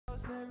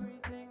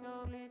everything,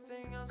 only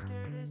thing I'm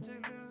scared is to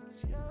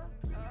lose, yeah.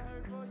 I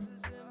heard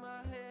voices in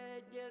my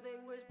head, yeah, they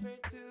whisper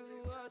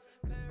to us.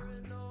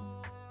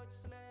 Paranoid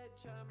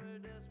sledgehammer,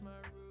 that's my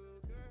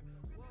Ruger.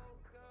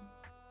 Woke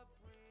up,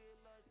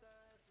 realized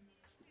I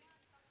had to.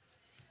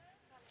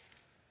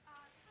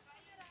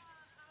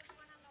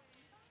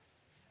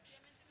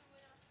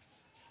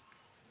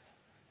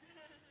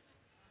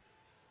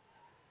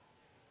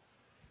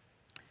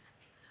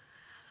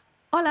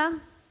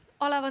 Hola,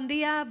 hola, bon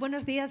dia,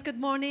 buenos días, good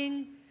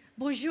morning,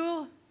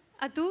 bonjour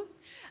a tu.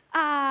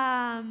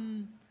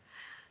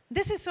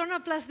 This is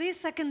Sónar+D,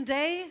 second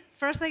day,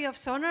 first day of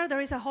Sónar.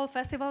 There is a whole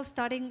festival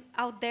starting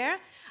out there.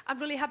 I'm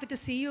really happy to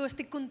see you.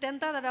 Estic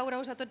contenta de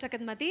veure-us a tots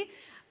aquest matí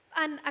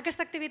en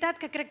aquesta activitat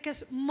que crec que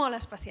és molt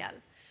especial.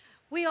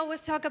 We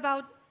always talk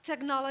about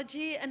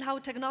technology and how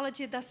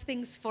technology does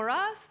things for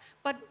us,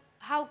 but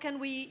how can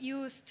we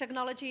use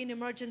technology in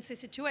emergency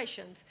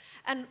situations?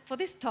 And for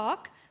this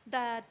talk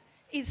that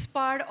is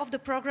part of the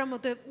program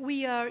of the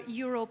We Are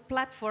Europe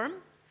platform.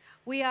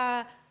 We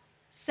are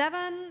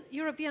 7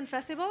 European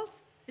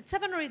festivals. It's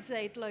 7 or it's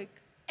 8?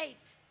 Like 8.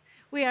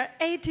 We are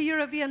 8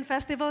 European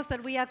festivals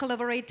that we are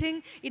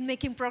collaborating in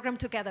making program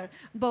together,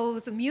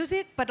 both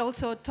music, but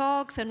also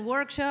talks and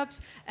workshops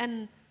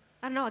and,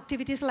 I don't know,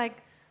 activities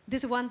like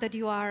this one that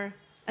you are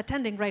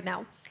attending right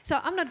now. So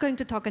I'm not going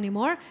to talk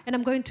anymore, and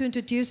I'm going to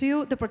introduce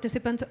you the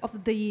participants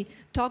of the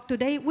talk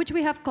today, which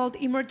we have called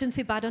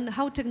Emergency Button,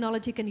 How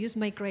Technology Can Use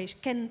Migration,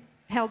 Can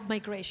Help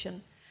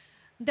Migration.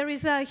 There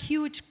is a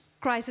huge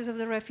crisis of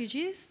the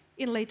refugees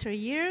in later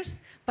years,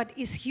 but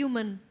it's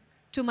human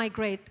to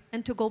migrate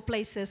and to go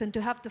places and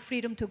to have the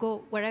freedom to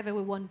go wherever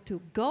we want to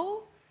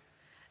go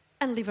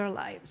and live our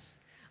lives.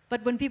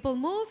 But when people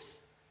move,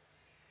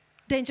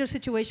 dangerous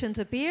situations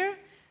appear.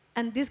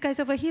 And these guys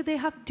over here, they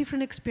have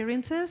different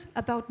experiences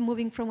about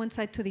moving from one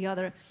side to the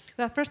other.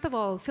 Well, first of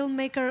all,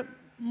 filmmaker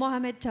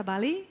Mohamed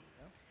Jabaly.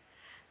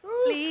 Yeah.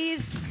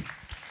 Please.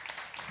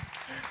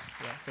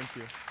 Yeah, thank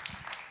you.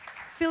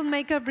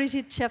 Filmmaker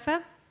Brigitte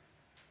Scheffer.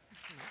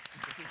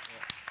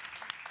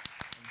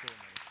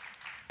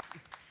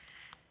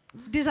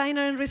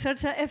 Designer and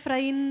researcher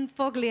Efrain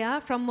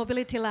Foglia from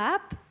Mobility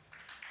Lab.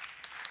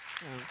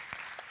 Yeah.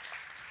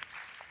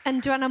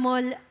 And Joanna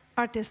Moll,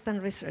 artist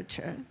and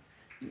researcher.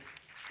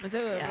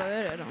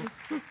 Yeah.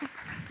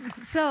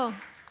 So,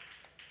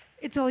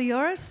 it's all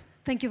yours.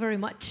 Thank you very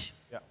much.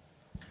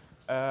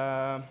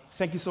 Yeah.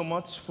 Thank you so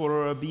much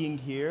for being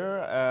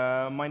here.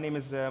 My name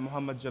is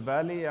Mohamed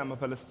Jabaly. I'm a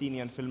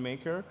Palestinian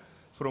filmmaker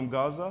from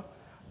Gaza.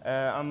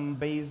 I'm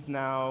based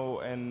now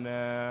in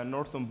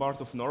northern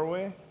part of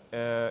Norway,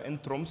 in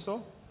Tromsø.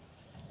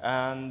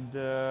 And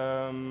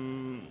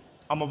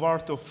I'm a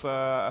part of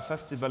a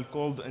festival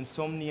called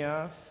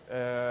Insomnia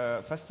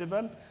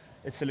Festival.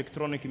 It's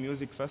electronic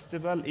music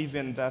festival,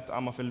 even that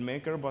I'm a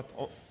filmmaker, but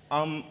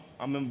I'm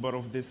a member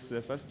of this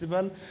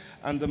festival,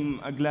 and I'm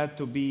glad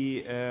to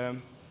be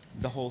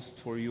the host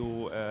for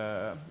you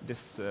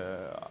this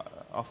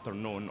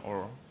afternoon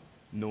or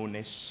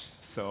noonish.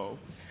 So,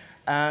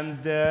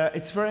 and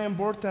it's very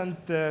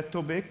important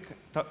topic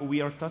that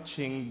we are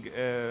touching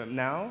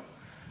now,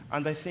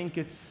 and I think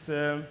it's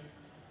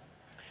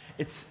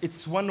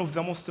one of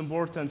the most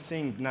important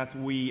things that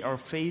we are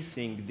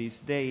facing these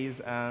days,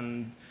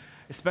 and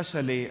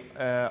especially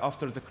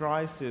after the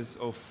crisis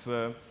of,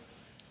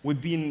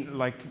 we've been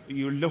like,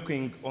 you're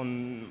looking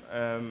on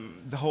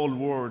the whole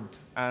world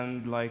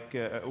and like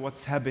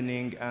what's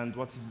happening and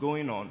what is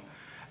going on.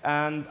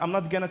 And I'm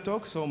not gonna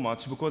talk so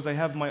much because I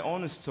have my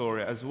own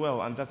story as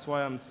well, and that's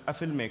why I'm a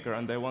filmmaker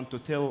and I want to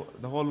tell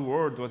the whole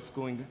world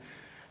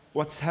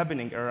what's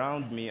happening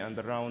around me and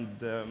around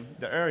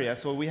the area.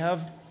 So we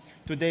have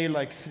today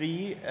like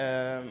 3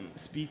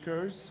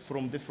 speakers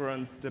from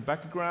different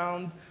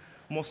backgrounds,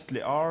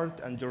 mostly art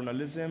and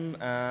journalism,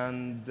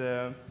 and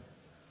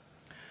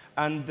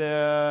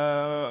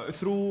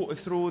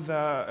through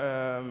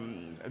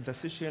the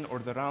session or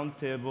the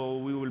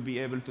roundtable, we will be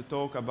able to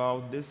talk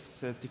about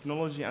this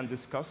technology and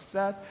discuss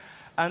that.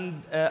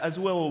 And as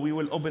well, we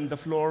will open the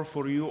floor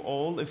for you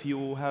all if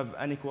you have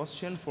any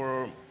question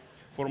for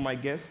my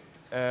guest.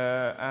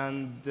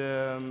 And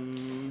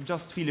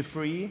just feel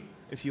free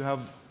if you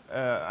have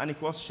any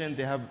question.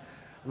 They have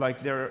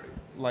like their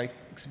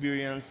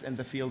experience in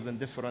the field in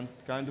different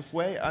kind of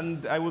way.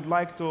 And I would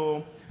like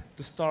to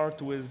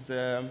start with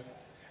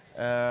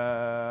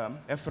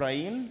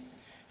Efrain.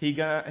 He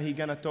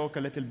gonna talk a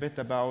little bit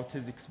about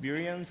his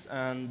experience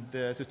and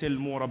to tell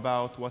more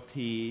about what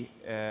he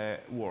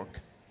work.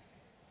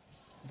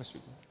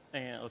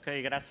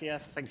 Okay,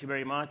 gracias. Thank you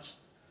very much.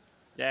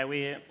 Yeah,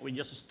 we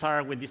just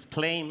start with this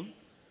claim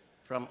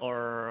from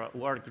our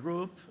work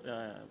group.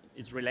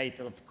 It's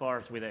related, of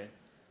course, with the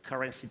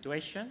current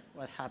situation,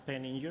 what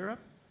happened in Europe.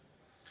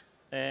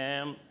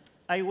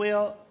 I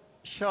will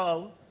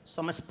show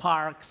some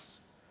sparks,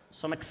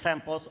 some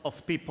examples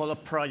of people or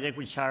projects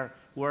which are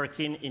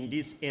working in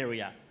this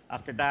area.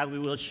 After that, we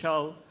will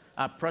show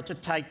a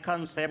prototype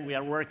concept we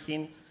are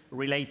working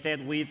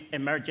related with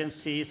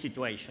emergency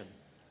situation.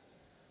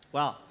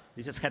 Well,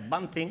 this is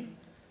headbunting.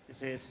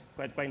 This is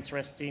quite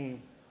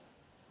interesting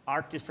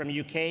artist from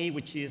UK,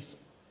 which is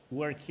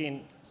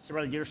working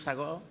several years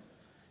ago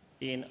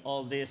in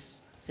all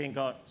these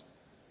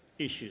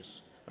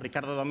issues.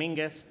 Ricardo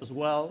Dominguez as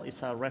well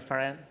is a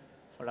referent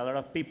for a lot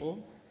of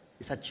people.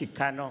 He's a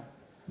Chicano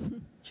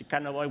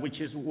boy,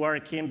 which is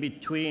working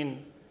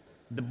between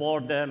the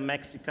border,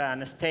 Mexico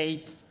and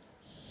States.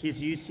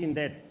 He's using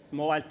the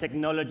mobile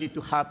technology to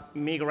help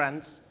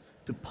migrants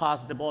to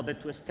pass the border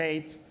to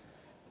States,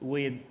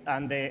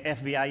 and the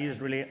FBI is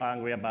really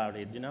angry about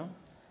it, you know?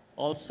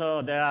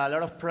 Also, there are a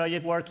lot of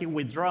projects working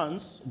with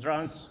drones.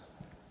 Drones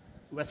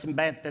was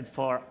invented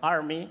for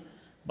army,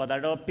 but a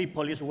lot of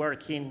people is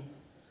working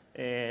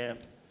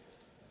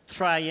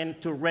trying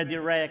to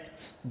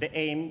redirect the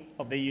aim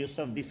of the use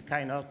of this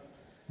kind of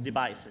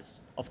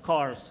devices. Of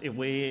course, if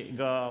we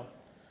go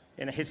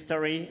in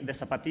history, the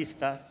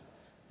Zapatistas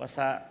was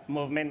a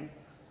movement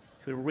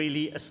who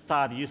really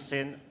started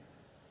using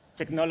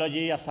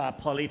technology as a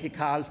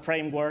political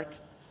framework,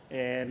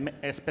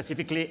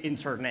 specifically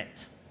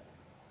internet.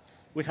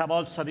 We have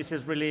also, this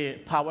is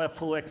really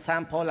powerful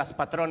example, Las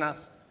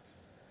Patronas,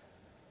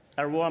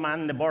 a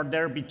woman, the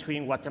border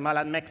between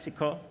Guatemala and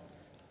Mexico,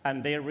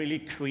 and they really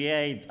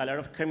create a lot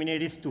of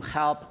communities to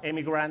help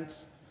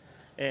immigrants.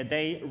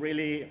 They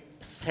really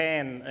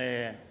send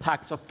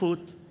packs of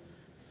food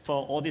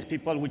for all these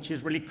people, which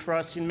is really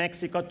crossing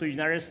Mexico to the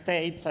United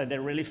States, and they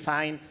really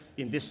find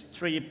in this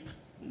trip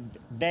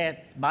death,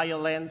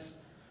 violence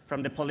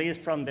from the police,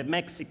 from the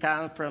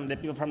Mexicans, from the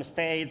people from the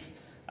States,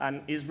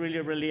 and it's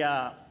really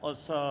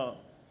also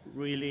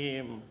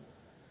really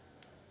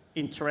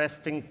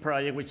interesting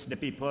project which the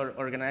people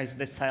organize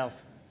themselves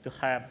to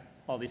have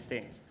all these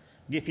things.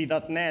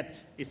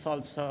 Giphy.net is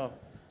also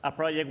a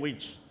project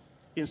which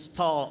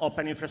install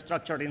open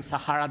infrastructure in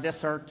Sahara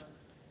Desert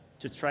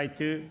to try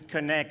to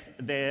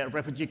connect the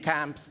refugee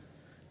camps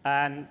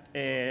and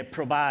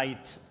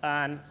provide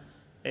an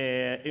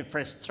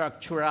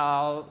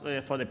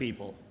infrastructural for the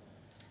people.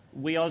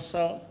 We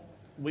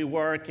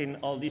work in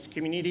all these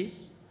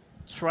communities,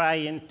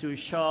 trying to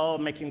show,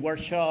 making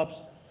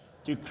workshops,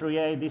 to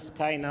create this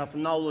kind of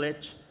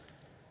knowledge.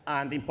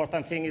 And the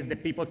important thing is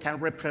that people can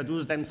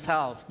reproduce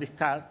themselves this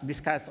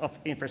kind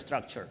of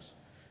infrastructures.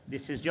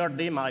 This is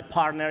Jordi, my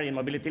partner in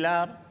Mobility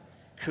Lab,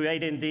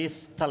 creating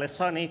this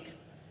telesonic.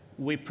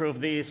 We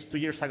proved this 2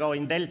 years ago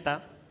in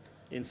Delta,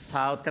 in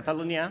South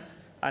Catalonia.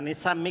 And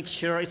it's a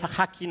mixture, it's a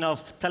hacking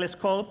of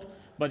telescope,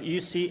 but you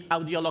see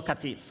audio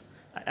locative.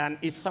 And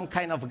it's some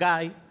kind of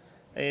guide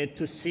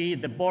to see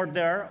the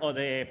border or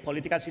the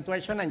political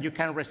situation, and you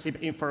can receive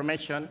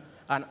information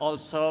and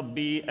also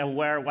be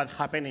aware what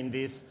happened in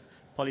these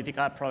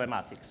political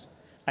problematics.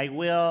 I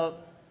will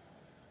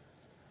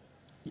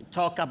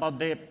talk about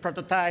the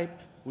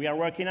prototype we are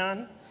working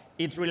on.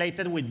 It's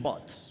related with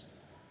bots.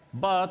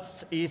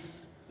 Bots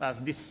is, as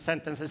these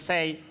sentences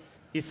say,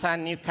 is a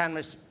new kind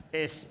of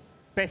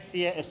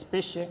species,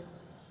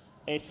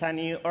 it's a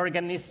new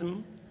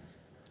organism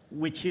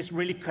which is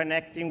really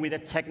connecting with the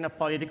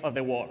technopolitics of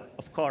the world.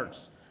 Of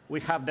course, we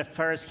have the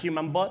first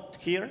human bot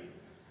here,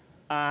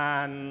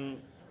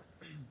 and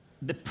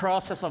the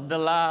process of the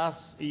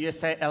last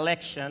USA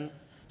election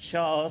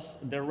shows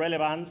the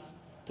relevance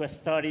to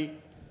study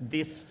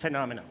this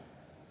phenomenon.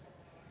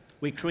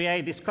 We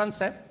create this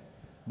concept,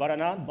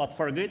 but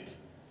for good.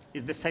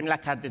 It's the same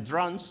like at the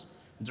drones.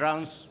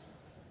 Drones,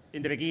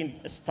 in the beginning,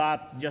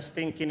 start just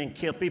thinking and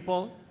kill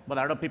people, but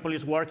a lot of people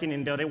is working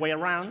in the other way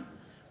around.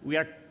 We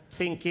are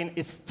thinking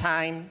it's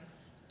time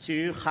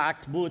to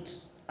hack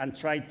bots and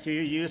try to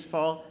use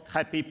for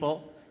help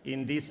people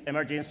in this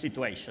emergency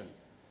situation.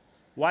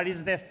 What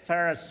is the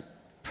first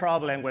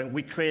problem when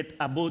we create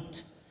a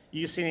bot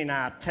using in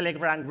a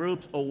Telegram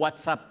group or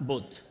WhatsApp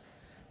bot?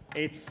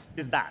 It's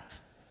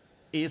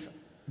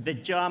the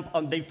jump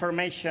on the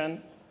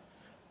information,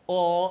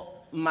 or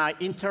my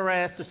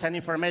interest to send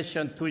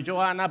information to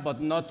Joanna but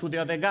not to the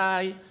other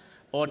guy,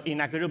 or in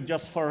a group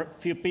just for a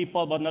few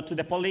people but not to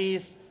the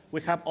police.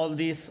 We have all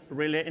these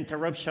really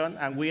interruption,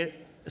 and we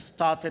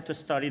started to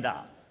study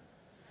that.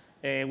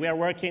 We are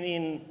working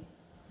in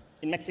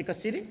Mexico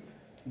City.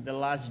 The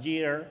last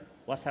year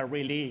was a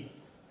really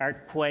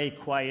earthquake,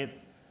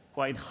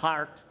 quite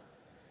hard.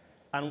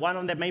 And one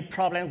of the main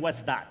problems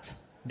was that,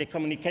 the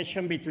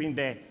communication between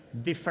the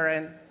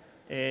different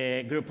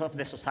groups of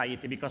the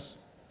society. Because,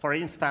 for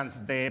instance,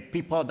 the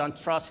people don't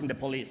trust in the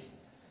police.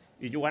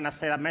 If you want to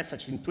send a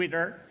message in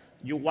Twitter,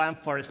 you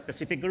want for a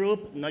specific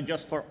group, not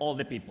just for all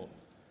the people.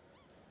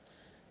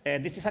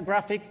 This is a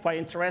graphic quite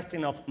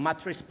interesting of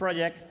Matrix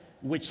project,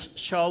 which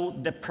show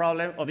the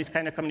problem of this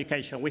kind of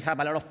communication. We have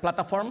a lot of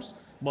platforms,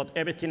 but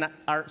everything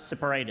are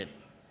separated.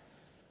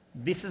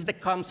 This is the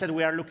concept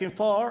we are looking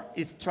for,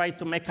 is try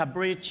to make a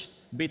bridge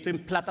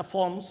between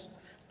platforms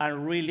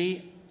and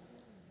really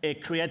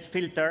create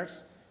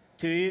filters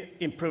to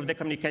improve the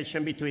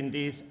communication between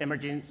these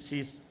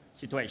emergency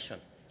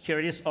situations. Here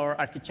is our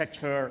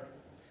architecture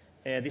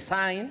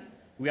design.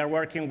 We are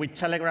working with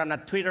Telegram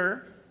and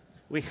Twitter.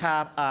 We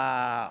have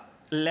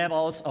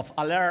levels of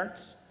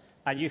alerts.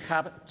 and you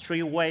have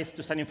 3 ways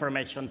to send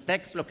information: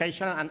 text,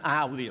 location, and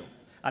audio.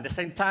 At the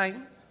same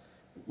time,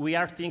 we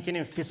are thinking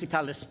in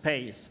physical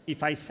space.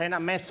 If I send a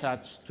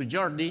message to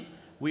Jordi,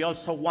 we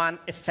also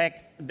want to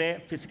affect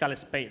the physical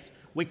space.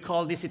 We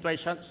call this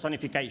situation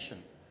sonification.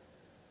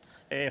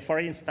 For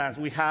instance,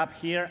 we have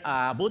here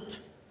a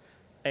booth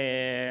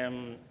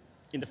in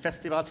the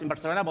festivals in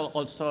Barcelona, but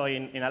also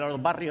in a lot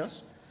of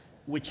barrios,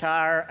 which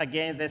are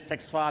against the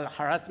sexual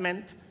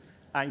harassment,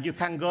 and you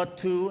can go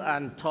to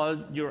and tell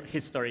your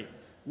history.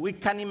 We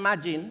can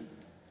imagine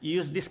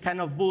use this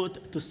kind of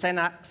booth to send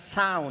a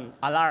sound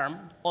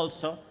alarm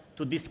also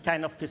to this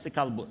kind of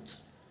physical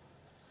booths.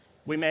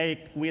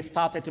 We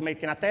started to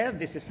making a test.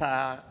 This is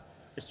a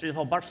street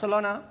of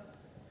Barcelona.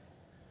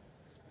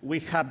 We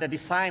have the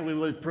design. We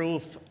will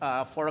prove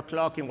 4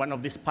 o'clock in one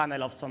of these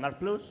panels of Sónar+.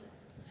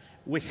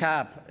 We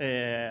have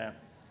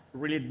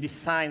really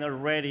designed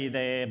already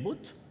the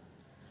booth.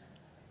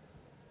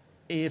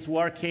 It's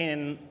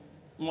working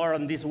more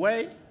on this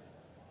way.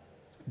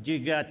 You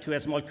get to a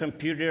small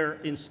computer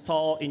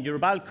installed in your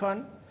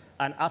balcony,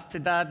 and after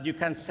that, you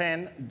can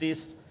send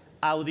this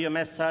audio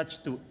message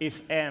to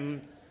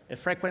FM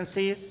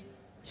frequencies,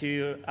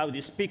 to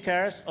audio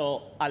speakers,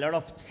 or a lot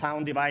of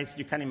sound devices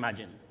you can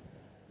imagine.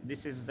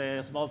 This is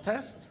the small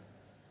test.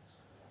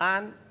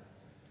 And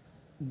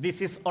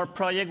this is our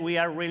project. We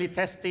are really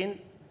testing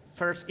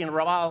first in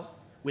Raval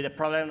with the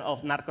problem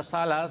of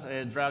narcosalas,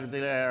 drug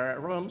dealer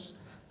rooms,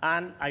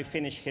 and I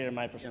finish here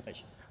my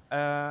presentation.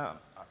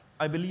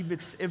 I believe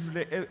it's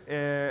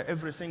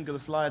every single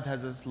slide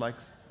has this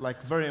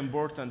like very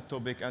important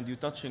topic, and you're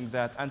touching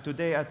that. And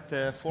today at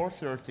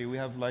 4:30 we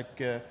have like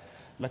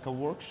a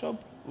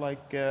workshop.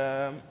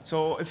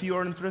 So if you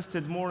are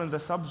interested more in the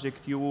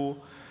subject, you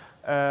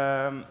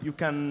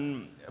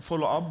can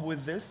follow up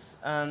with this,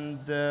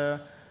 and to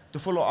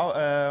follow up.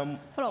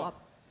 Follow up.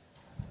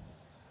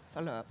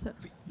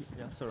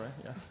 Yeah, sorry.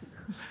 Yeah.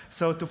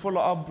 So to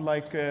follow up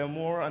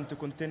more and to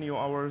continue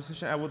our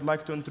session, I would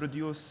like to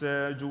introduce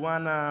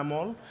Joanna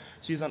Moll.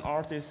 She's an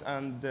artist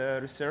and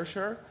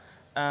researcher,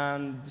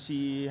 and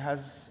she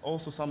has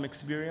also some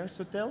experience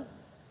to tell.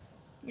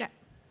 Yeah.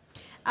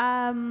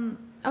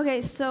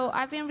 Okay, so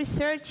I've been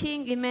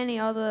researching in many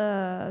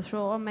other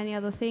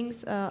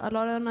things, a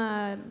lot on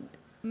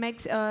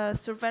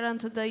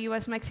surveillance of the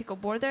US-Mexico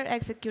border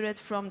executed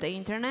from the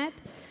internet.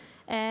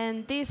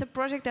 And this is a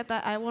project that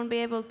I won't be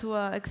able to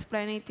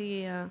explain it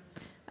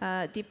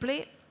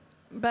deeply,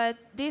 but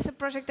this is a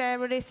project that I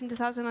released in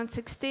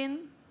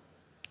 2016,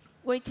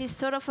 which is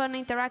sort of an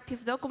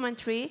interactive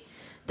documentary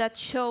that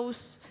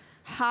shows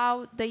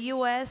how the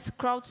US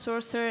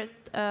crowdsourced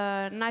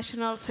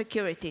national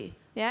security,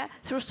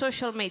 through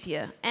social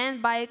media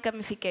and by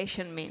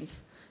gamification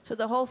means. So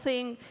the whole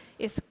thing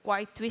is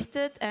quite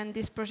twisted, and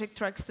this project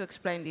tries to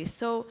explain this.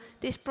 So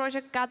this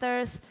project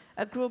gathers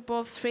a group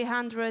of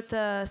 300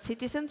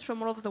 citizens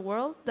from all over the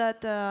world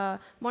that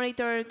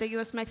monitor the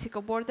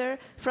US-Mexico border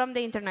from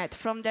the internet,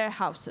 from their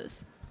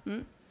houses.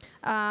 In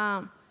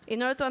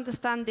order to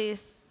understand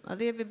this a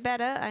little bit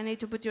better, I need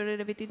to put you a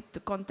little bit into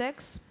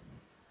context.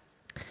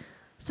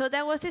 So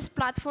there was this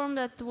platform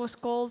that was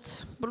called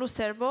Blue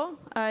Servo.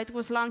 It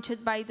was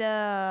launched by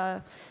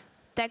the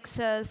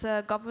Texas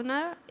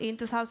governor in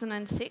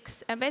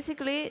 2006. And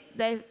basically,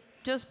 they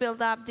just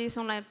built up this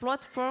online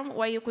platform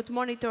where you could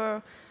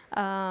monitor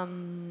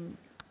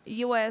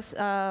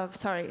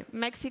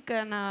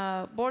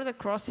Mexican border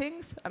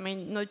crossings. I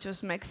mean, not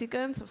just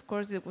Mexicans. Of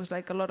course, it was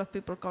like a lot of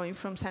people coming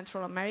from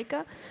Central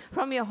America,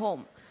 from your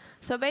home.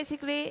 So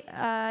basically,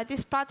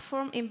 this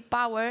platform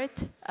empowered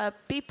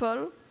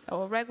people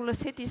or regular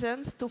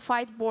citizens to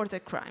fight border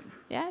crime.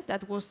 Yeah,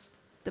 that was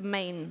the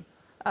main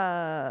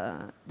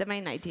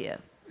idea.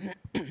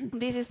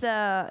 This is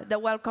the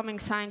welcoming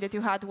sign that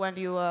you had when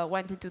you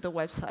went into the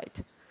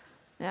website.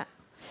 Yeah.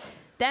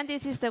 Then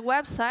this is the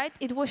website.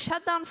 It was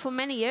shut down for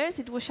many years.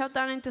 It was shut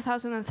down in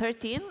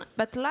 2013,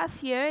 but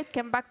last year it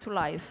came back to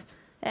life.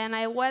 And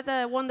I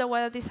wonder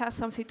whether this has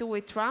something to do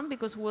with Trump,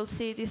 because we'll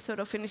see these sort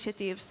of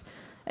initiatives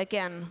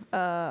again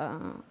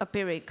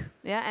appearing,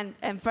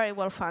 and very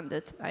well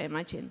funded, I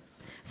imagine.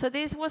 So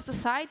this was the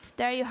site.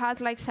 There you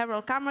had like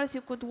several cameras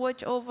you could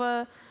watch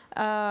over.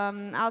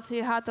 Also,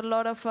 you had a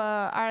lot of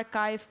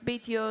archive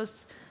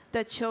videos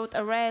that showed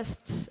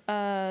arrests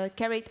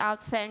carried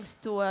out thanks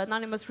to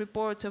anonymous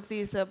reports of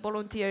these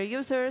volunteer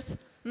users.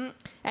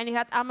 And you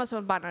had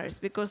Amazon banners,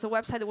 because the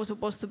website was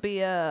supposed to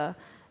be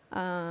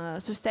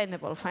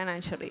sustainable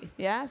financially,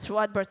 through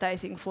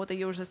advertising for the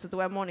users that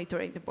were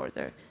monitoring the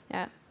border.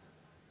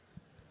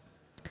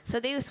 So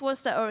this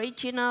was the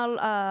original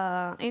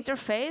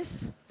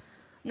interface.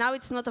 Now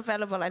it's not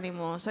available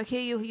anymore. So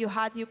here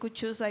you could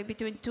choose like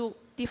between 2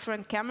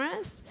 different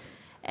cameras,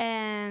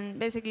 and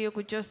basically you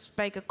could just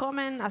make a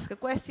comment, ask a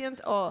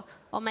questions, or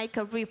make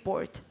a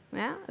report,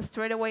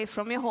 straight away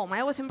from your home.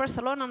 I was in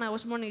Barcelona and I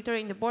was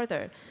monitoring the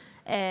border,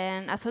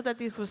 and I thought that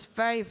this was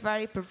very,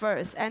 very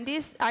perverse. And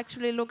this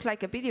actually looked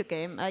like a video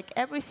game. Like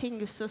everything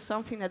you saw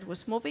something that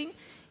was moving,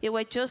 it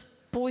was just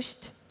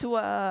pushed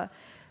to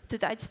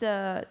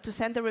to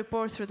send the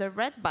report through the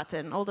red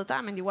button all the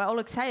time, and you were all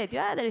excited.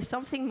 Yeah, there is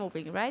something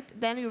moving, right?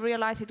 Then you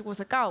realize it was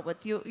a cow,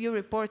 but you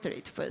reported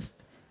it first.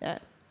 Yeah.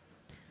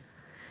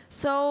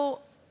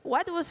 So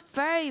what was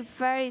very,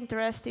 very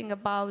interesting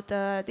about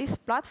this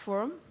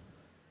platform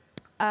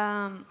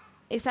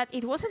is that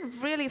it wasn't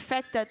really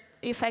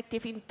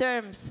effective in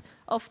terms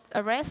of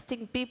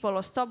arresting people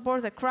or stop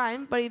border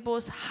crime, but it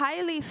was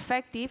highly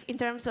effective in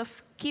terms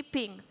of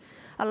keeping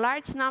a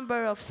large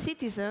number of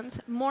citizens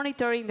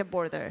monitoring the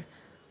border.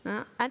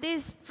 And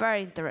this is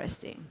very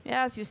interesting.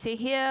 Yeah, as you see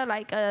here,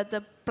 like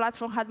the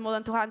platform had more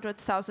than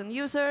 200,000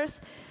 users,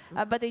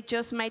 but it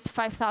just made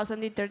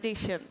 5,000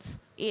 interdictions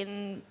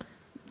in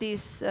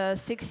these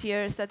 6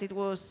 years that it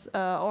was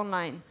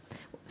online.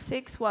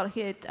 6, well,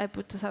 here I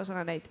put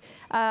 2008.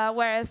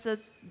 Whereas the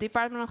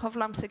Department of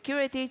Homeland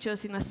Security,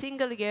 just in a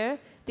single year,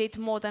 did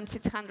more than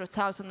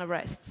 600,000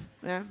 arrests.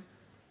 Yeah?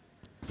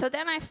 So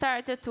then I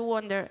started to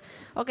wonder,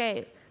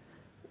 OK,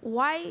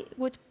 why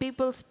would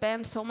people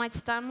spend so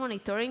much time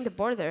monitoring the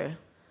border?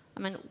 I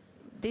mean,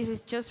 this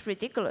is just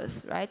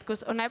ridiculous, right?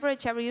 Because on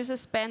average, every user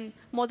spends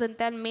more than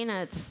 10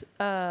 minutes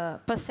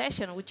per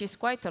session, which is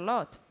quite a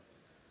lot.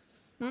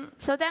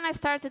 So then I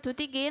started to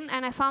dig in,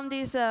 and I found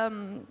this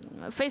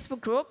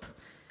Facebook group,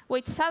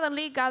 which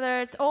suddenly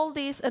gathered all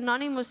these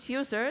anonymous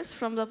users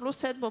from the Blue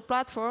Setball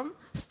platform,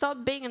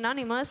 stopped being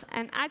anonymous,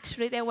 and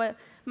actually they were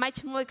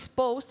much more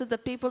exposed to the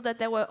people that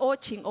they were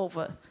watching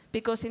over.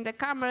 Because in the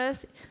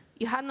cameras,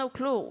 you had no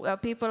clue.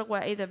 People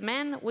were either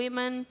men,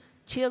 women,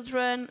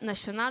 children,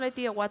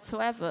 nationality, or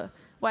whatsoever.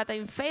 But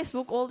in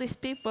Facebook, all these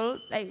people,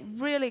 they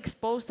really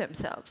exposed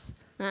themselves.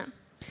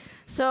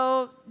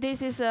 So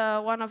this is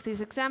one of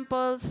these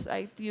examples.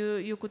 Like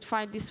you could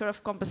find these sort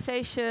of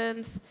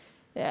conversations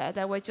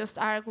that were just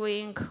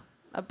arguing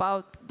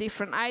about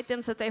different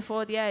items that they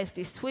thought, yeah, it's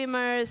these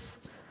swimmers.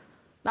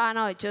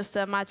 No, it's just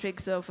a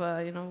matrix of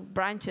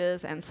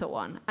branches and so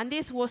on. And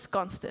this was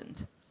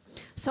constant.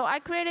 So I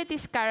created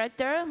this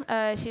character.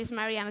 She's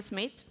Marianne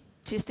Smith.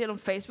 She's still on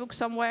Facebook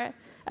somewhere,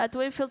 to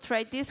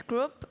infiltrate this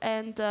group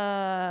and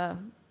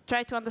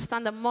try to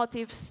understand the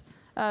motives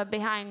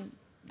behind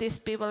these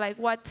people, like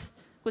what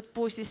would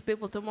push these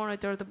people to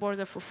monitor the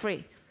border for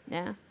free.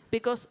 Yeah?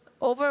 Because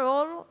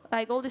overall,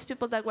 like all these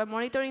people that were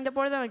monitoring the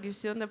border, like you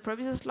see on the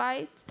previous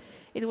slide,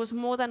 it was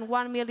more than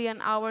 1 million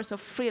hours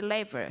of free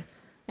labor.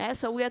 Yeah?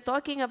 So we are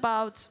talking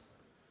about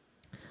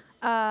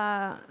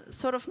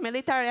sort of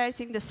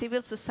militarizing the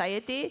civil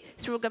society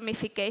through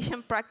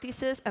gamification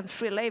practices and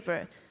free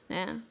labor.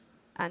 Yeah?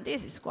 And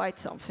this is quite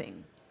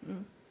something.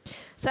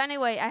 So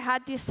anyway, I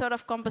had these sort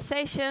of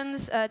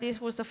conversations.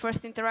 This was the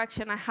first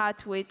interaction I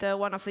had with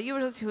one of the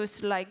users,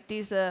 who's like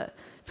this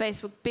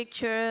Facebook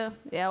picture,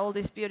 yeah, all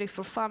this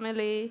beautiful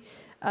family.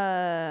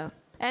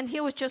 And he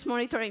was just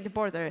monitoring the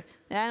border.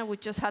 Yeah? And we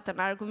just had an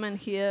argument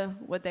here,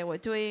 what they were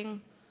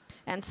doing,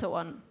 and so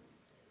on.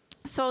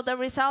 So the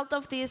result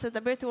of this,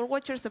 the Virtual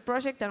Watchers, the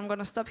project, and I'm going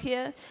to stop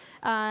here,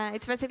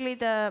 it's basically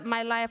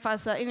my life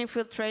as an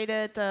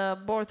infiltrated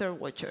border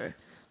watcher.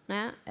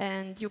 Yeah?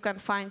 And you can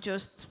find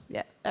just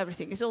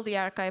everything. It's all the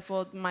archive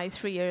of my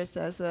 3 years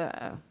as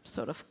a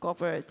sort of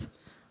covered,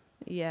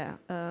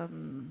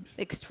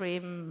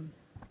 extreme.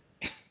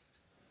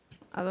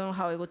 I don't know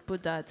how I would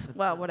put that.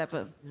 Well,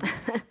 whatever.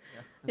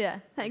 Yeah,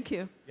 thank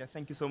you. Yeah,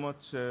 thank you so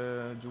much,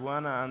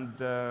 Joanna. And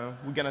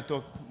we're gonna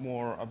talk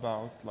more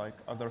about like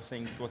other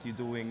things, what you're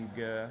doing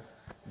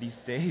these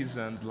days,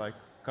 and like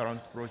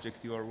current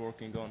project you are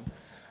working on.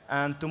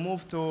 And to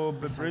move to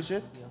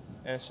Brigitte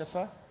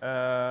Scheffer,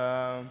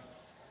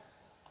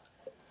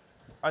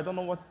 I don't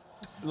know what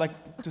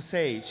to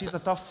say. She's a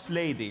tough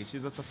lady.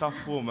 She's a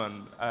tough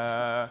woman.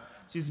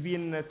 She's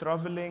been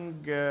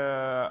traveling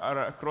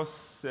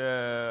across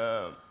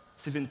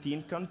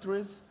 17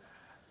 countries.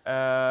 She's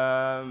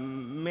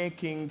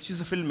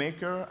a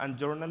filmmaker and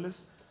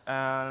journalist,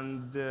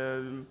 and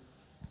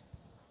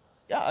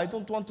I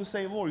don't want to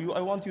say more.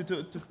 I want you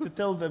to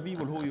tell the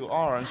people who you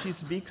are. And she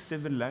speaks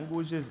 7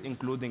 languages,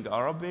 including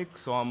Arabic.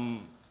 So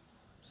I'm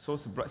so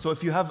surprised. So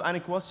if you have any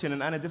question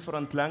in any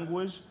different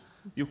language,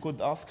 you could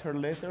ask her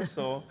later.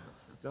 So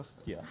just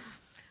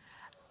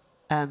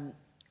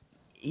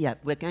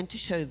we're going to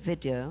show a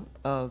video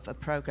of a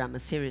program, a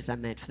series I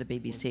made for the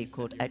BBC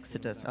called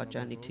Exodus, Our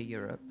Journey to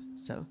Europe.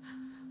 So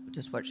we'll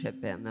just watch it a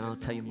bit, and then I'll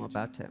tell you more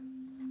about it.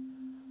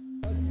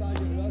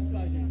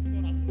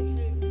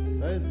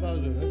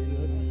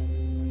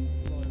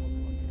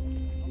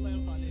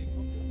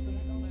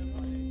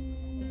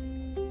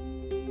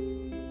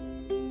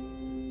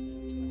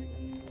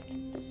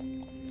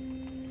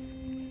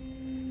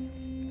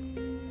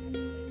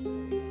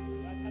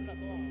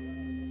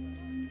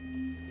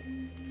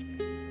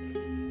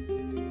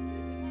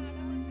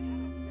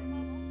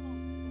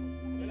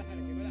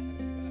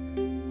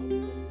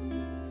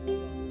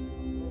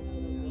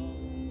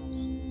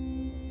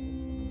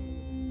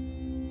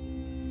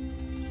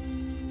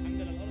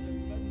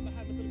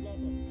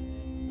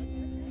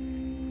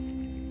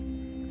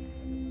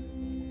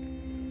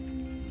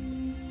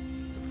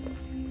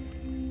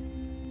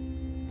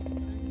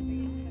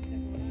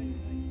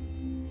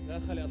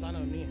 خلي قطعنا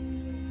منيح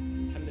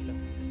الحمد لله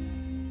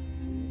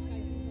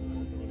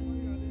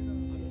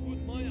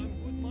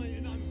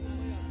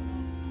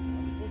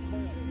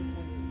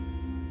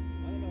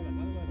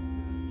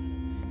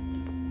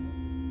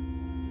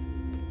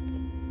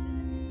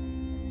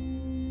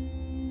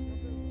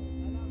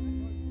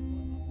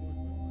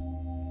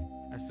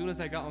As soon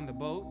as I got on the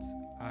boat,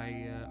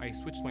 I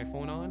switched my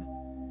phone on,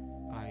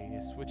 I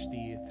switched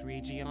the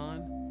 3G on,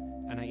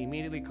 and I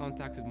immediately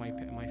contacted my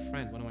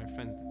friend, one of my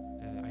friends.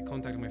 I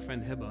contacted my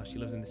friend Hiba, she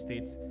lives in the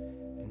States,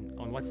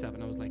 on WhatsApp,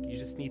 and I was like, you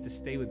just need to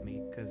stay with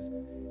me, because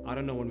I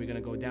don't know when we're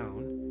gonna go down,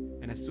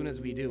 and as soon as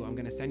we do, I'm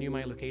gonna send you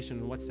my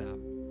location on WhatsApp,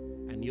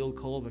 and you'll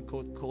call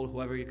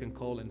whoever you can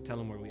call and tell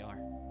them where we are.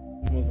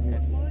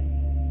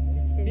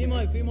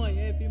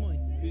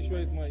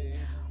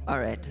 All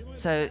right,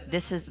 so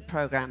this is the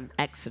program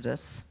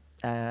Exodus,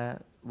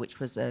 which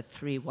was a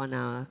 3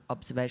 one-hour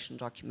observation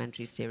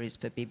documentary series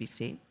for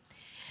BBC.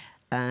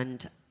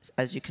 And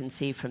as you can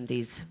see from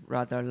these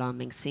rather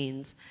alarming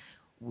scenes,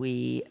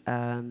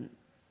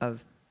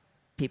 of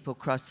people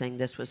crossing,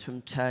 this was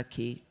from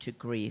Turkey to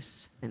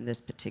Greece in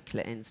this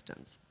particular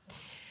instance.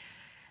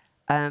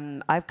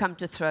 I've come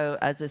to throw,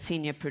 as a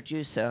senior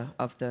producer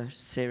of the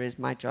series,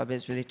 my job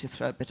is really to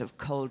throw a bit of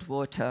cold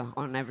water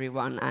on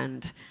everyone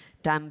and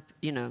dampen,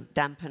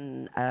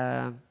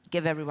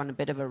 give everyone a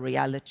bit of a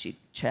reality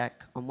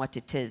check on what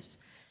it is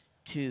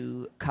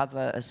to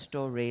cover a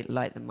story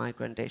like the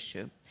migrant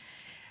issue.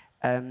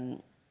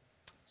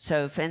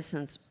 So, for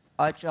instance,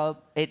 our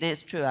job, it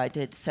is true, I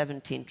did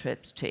 17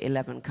 trips to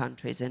 11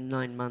 countries in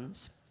 9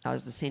 months. I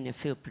was the senior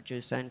field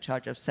producer in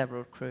charge of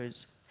several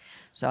crews.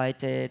 So I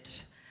did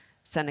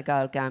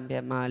Senegal,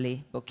 Gambia,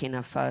 Mali,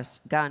 Burkina Faso,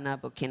 Ghana,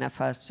 Burkina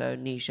Faso,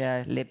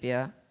 Niger,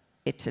 Libya,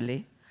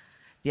 Italy.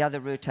 The other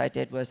route I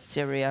did was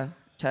Syria,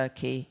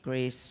 Turkey,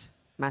 Greece,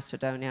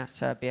 Macedonia,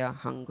 Serbia,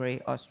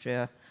 Hungary,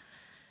 Austria,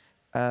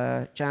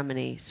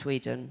 Germany,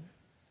 Sweden,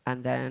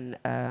 and then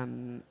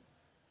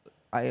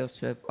I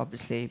also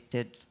obviously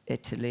did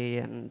Italy,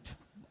 and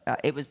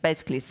it was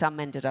basically some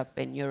ended up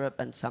in Europe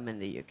and some in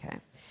the UK.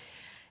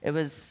 It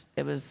was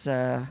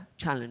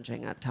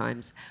challenging at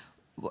times.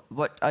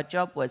 What our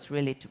job was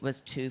really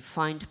was to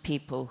find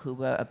people who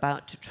were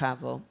about to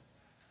travel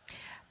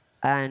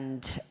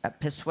and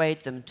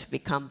persuade them to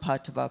become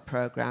part of our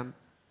program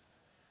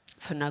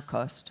for no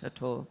cost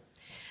at all.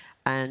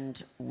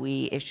 And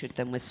we issued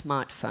them with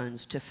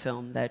smartphones to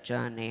film their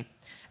journey,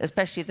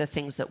 especially the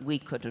things that we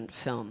couldn't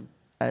film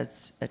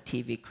as a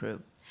TV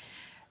crew,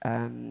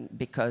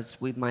 because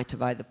we might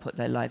have either put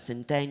their lives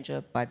in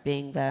danger by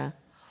being there,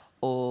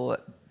 or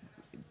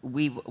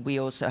we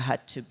also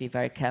had to be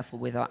very careful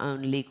with our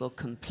own legal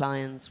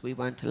compliance. We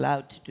weren't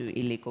allowed to do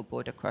illegal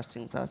border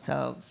crossings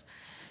ourselves.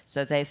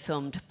 So they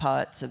filmed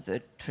parts of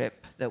the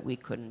trip that we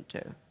couldn't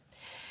do.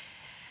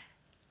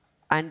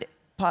 And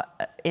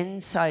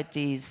inside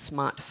these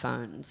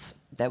smartphones,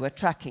 there were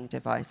tracking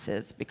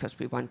devices because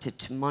we wanted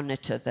to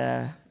monitor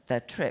their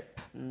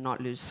trip and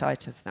not lose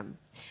sight of them.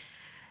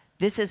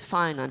 This is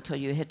fine until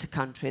you hit a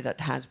country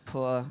that has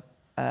poor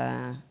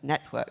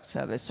network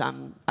service. So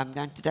I'm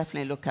going to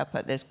definitely look up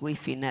at this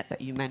Wi-Fi net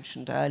that you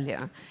mentioned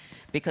earlier,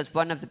 because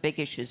one of the big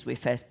issues we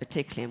face,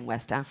 particularly in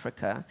West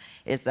Africa,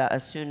 is that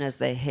as soon as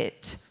they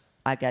hit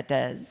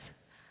Agadez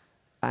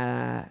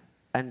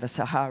and the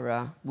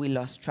Sahara, we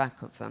lost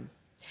track of them.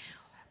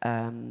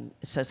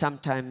 So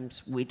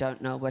sometimes we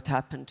don't know what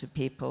happened to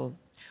people,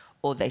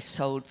 or they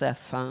sold their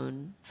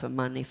phone for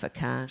money, for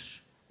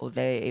cash, or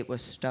it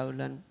was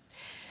stolen.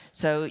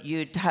 So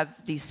you'd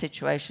have these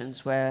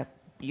situations where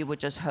you were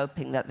just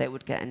hoping that they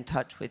would get in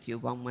touch with you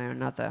one way or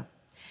another.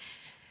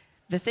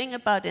 The thing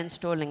about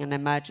installing an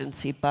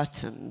emergency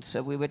button,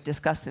 so we were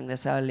discussing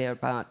this earlier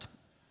about,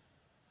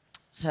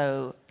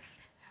 so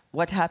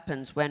what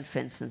happens when, for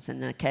instance,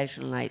 in an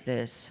occasion like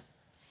this,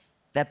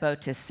 their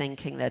boat is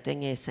sinking, their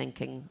dinghy is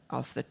sinking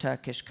off the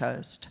Turkish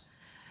coast,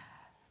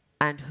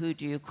 and who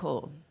do you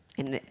call?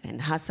 In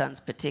Hassan's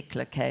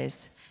particular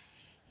case,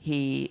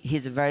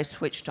 he's a very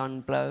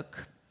switched-on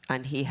bloke,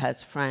 and he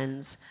has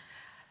friends,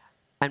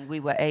 and we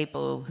were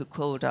able, who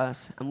called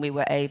us, and we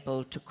were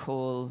able to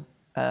call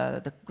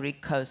the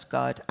Greek Coast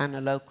Guard and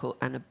a local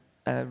and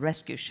a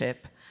rescue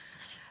ship,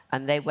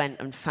 and they went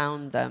and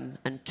found them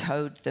and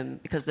towed them,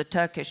 because the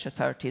Turkish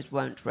authorities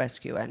won't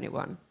rescue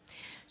anyone.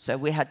 So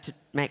we had to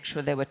make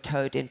sure they were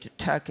towed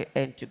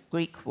into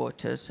Greek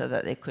waters so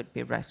that they could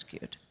be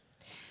rescued.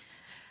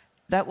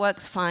 That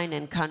works fine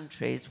in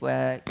countries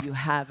where you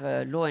have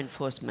law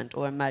enforcement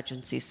or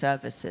emergency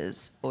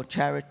services or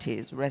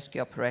charities, rescue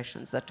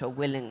operations that are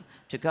willing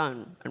to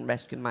go and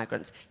rescue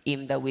migrants,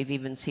 even though we've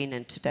even seen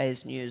in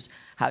today's news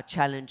how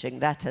challenging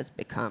that has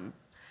become.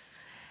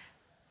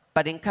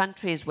 But in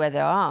countries where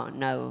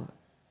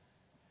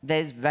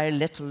there's very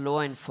little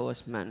law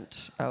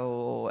enforcement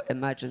or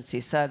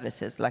emergency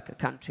services, like a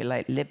country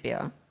like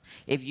Libya,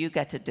 If you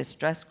get a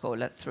distress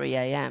call at 3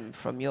 a.m.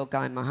 from your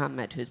guy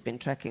Mohammed, who's been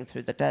trekking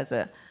through the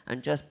desert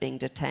and just being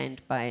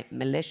detained by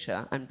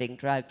militia and being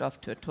dragged off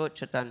to a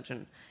torture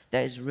dungeon,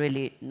 there's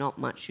really not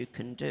much you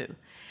can do.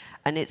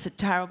 And it's a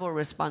terrible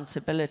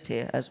responsibility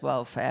as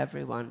well for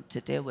everyone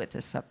to deal with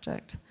this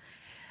subject.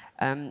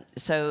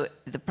 So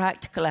the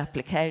practical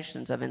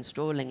applications of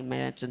installing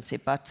emergency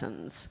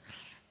buttons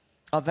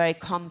are very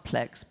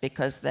complex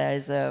because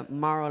there's a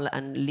moral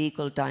and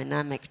legal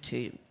dynamic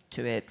to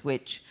it,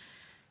 which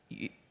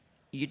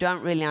you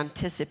don't really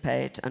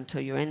anticipate until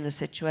you're in the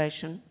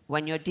situation.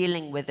 When you're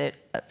dealing with it,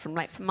 from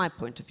my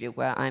point of view,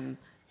 where I'm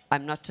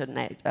not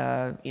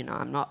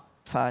I'm not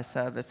fire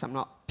service, I'm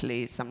not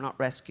police, I'm not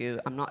rescue,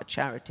 I'm not a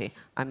charity.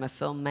 I'm a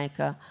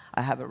filmmaker.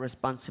 I have a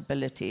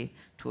responsibility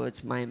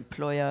towards my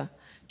employer,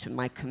 to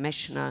my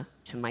commissioner,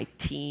 to my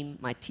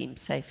team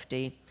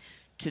safety,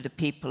 to the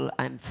people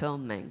I'm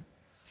filming.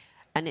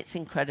 And it's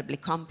incredibly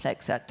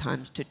complex at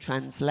times to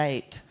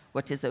translate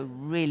what is a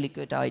really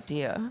good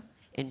idea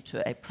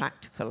into a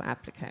practical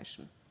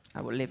application.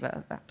 I will leave it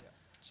at that.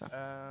 So.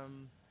 I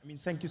mean,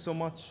 thank you so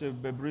much,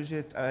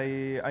 Brigitte.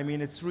 I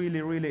mean, it's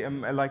really, really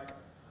like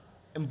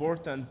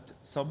important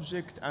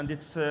subject, and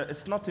it's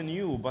not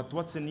new, but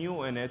what's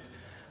new in it,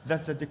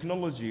 that's the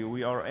technology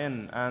we are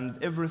in,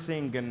 and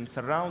everything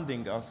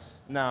surrounding us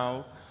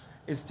now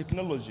is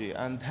technology,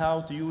 and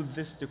how to use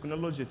this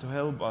technology to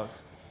help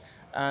us.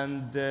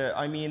 And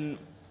I mean,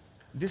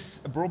 this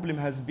problem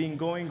has been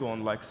going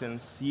on like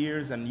since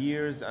years and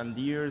years and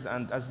years,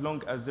 and as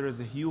long as there is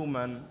a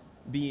human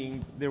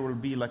being, there will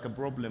be like a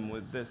problem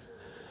with this.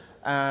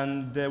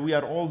 And we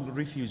are all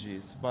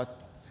refugees,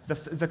 but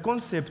the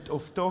concept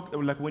of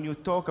like when you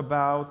talk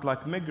about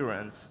like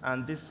migrants,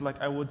 and this, like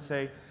I would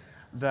say,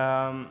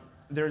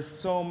 there's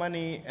so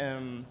many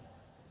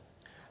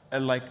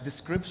like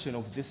description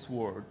of this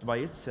word by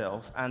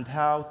itself, and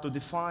how to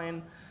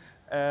define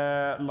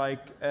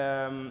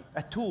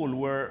a tool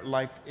where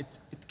like it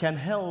can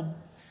help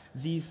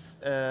these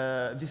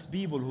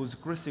people who's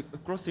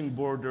crossing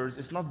borders.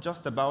 It's not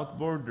just about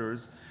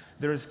borders.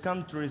 There's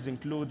countries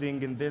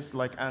including in this,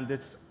 like, and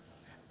it's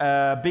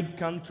big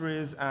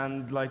countries,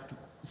 and like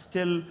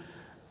still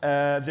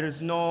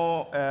there's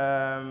no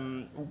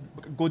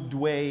good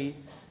way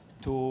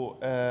to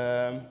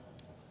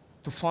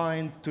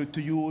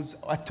use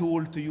a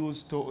tool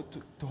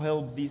to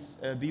help these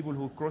people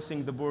who are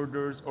crossing the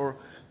borders, or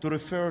to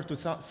refer to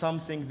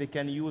something they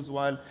can use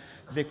while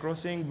they're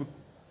crossing.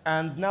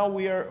 And now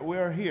we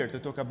are here to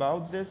talk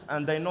about this,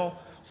 and I know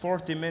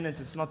 40 minutes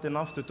is not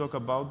enough to talk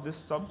about this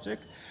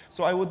subject.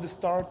 So I would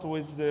start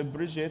with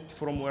Brigitte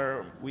from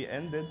where we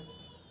ended.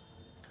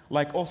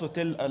 Like also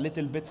tell a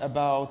little bit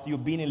about,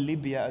 you've been in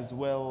Libya as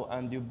well,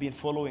 and you've been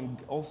following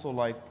also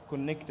like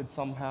connected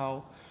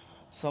somehow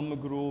some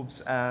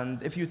groups,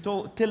 and if you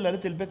tell a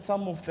little bit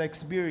some of the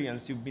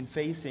experience you've been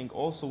facing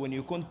also when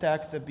you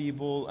contact the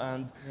people,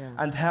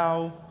 and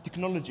how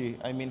technology,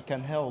 I mean,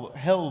 can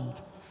help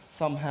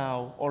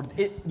somehow, or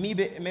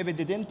maybe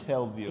they didn't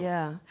help you.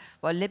 Yeah,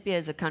 well, Libya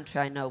is a country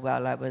I know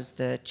well. I was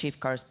the chief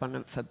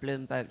correspondent for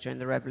Bloomberg during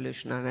the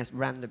revolution, and I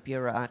ran the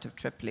bureau out of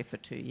Tripoli for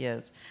 2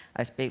 years.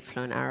 I speak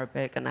fluent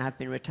Arabic, and I have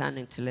been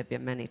returning to Libya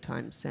many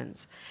times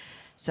since.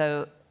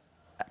 So,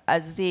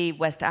 as the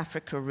West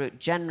Africa route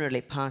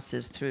generally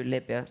passes through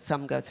Libya,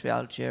 some go through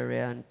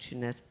Algeria and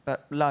Tunis,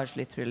 but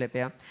largely through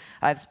Libya,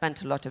 I've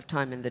spent a lot of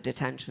time in the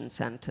detention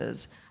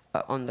centers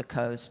on the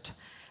coast.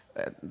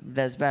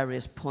 There's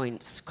various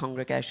points,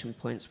 congregation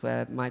points,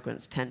 where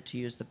migrants tend to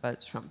use the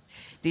boats from.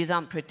 These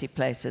aren't pretty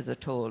places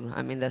at all.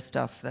 I mean, there's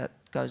stuff that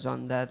goes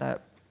on there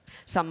that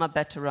some are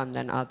better run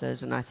than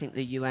others, and I think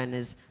the UN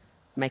is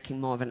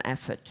making more of an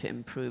effort to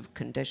improve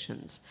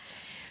conditions.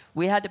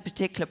 We had a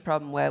particular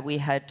problem where we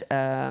had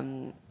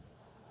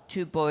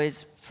 2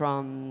 boys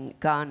from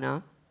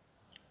Ghana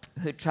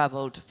who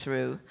traveled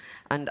through,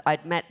 and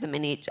I'd met them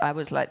in each. I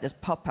was like this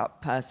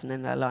pop-up person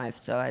in their life,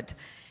 so I'd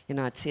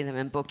see them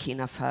in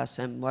Burkina Faso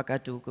and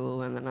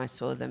Ouagadougou, and then I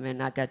saw them in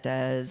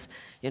Agadez,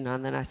 and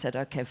then I said,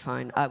 okay,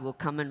 fine, I will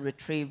come and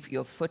retrieve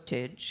your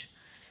footage,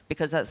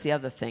 because that's the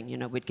other thing,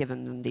 we'd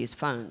given them these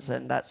phones,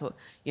 and that's what,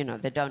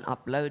 they don't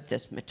upload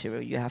this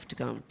material, you have to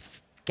go and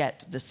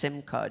get the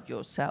SIM card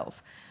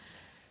yourself.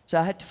 So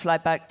I had to fly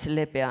back to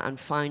Libya and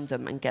find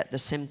them and get the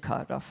SIM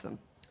card off them,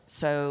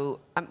 so,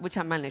 which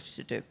I managed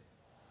to do.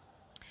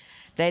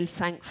 They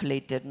thankfully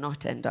did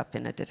not end up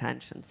in a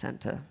detention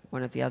center.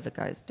 One of the other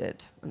guys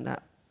did, and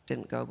that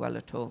didn't go well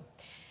at all.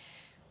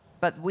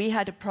 But we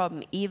had a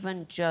problem,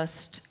 even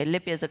just,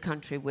 Libya is a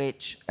country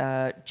which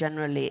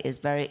generally is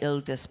very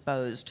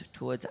ill-disposed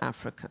towards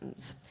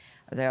Africans.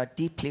 They are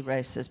deeply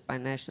racist by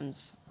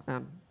nations.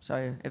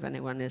 Sorry if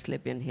anyone is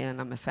Libyan here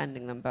and I'm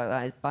offending them, but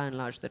that is by and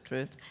large the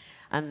truth.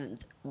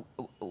 And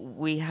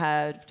we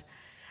had,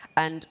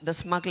 and the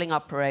smuggling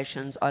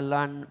operations are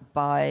run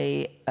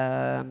by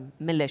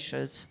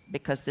militias,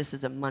 because this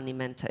is a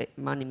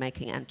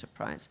money-making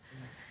enterprise.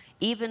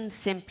 Even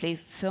simply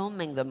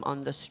filming them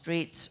on the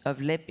streets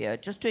of Libya,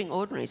 just doing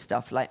ordinary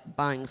stuff like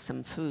buying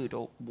some food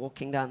or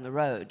walking down the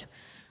road,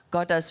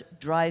 got us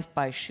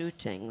drive-by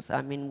shootings.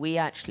 I mean, we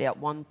actually at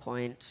one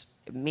point,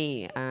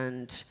 me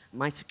and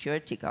my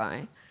security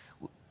guy,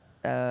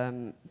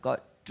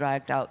 got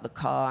dragged out the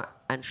car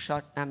and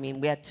shot. I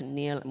mean, we had to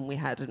kneel and we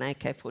had an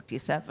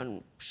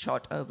AK-47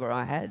 shot over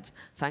our heads.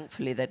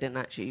 Thankfully, they didn't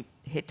actually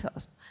hit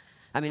us.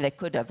 I mean, they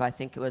could have. I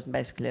think it was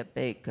basically a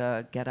big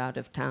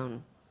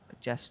get-out-of-town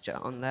gesture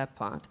on their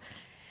part.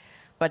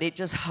 But it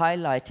just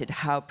highlighted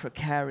how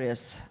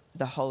precarious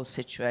the whole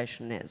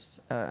situation is.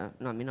 No,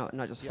 I mean,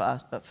 not just for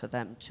us, but for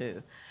them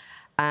too.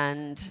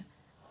 And,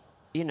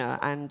 you know,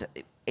 and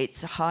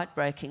it's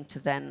heartbreaking to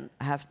then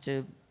have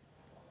to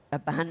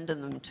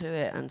abandon them to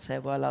it and say,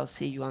 well, I'll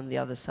see you on the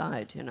other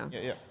side, you know. Yeah,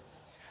 yeah.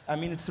 I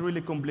mean, it's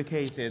really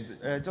complicated.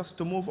 Just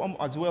to move on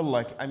as well,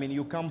 like, I mean,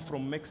 you come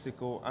from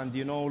Mexico, and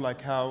you know,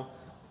 like, how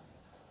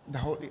the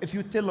whole, if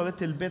you tell a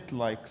little bit,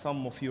 like,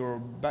 some of your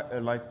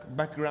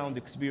background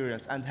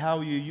experience and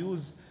how you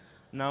use,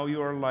 now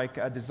you're like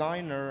a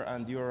designer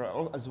and you're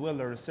as well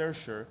a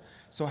researcher.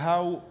 So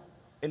how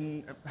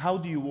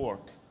do you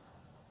work?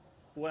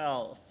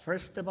 Well,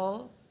 first of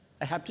all,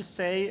 I have to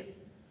say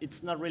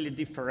it's not really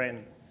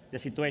different, the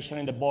situation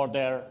in the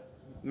border,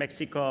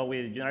 Mexico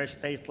with the United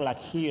States, like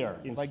here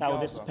in like South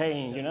Gaza.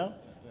 Spain, you know?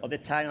 All the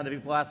time when the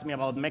people ask me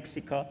about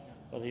Mexico,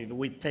 because if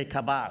we take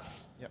a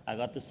bus, I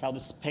got to South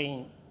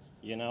Spain,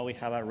 you know, we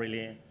have a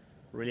really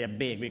a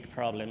big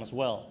problem as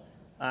well.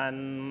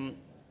 And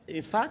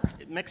in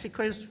fact,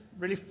 Mexico is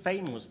really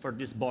famous for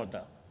this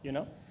border, you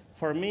know?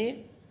 For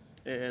me,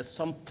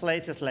 some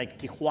places like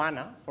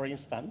Tijuana, for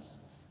instance,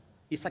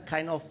 is a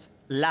kind of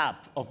lab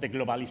of the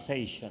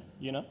globalization,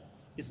 you know?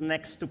 It's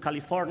next to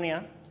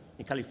California.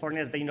 In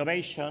California is the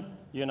innovation,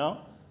 you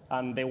know,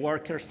 and the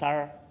workers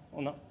are,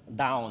 you know,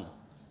 down,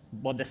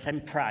 but the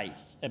same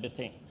price,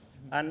 everything.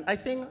 And I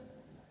think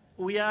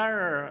we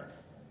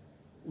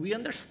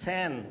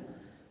understand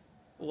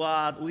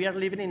what we are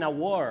living in a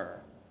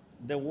war.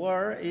 The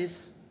war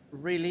is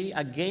really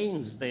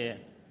against the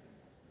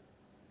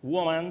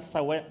women,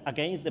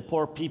 against the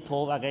poor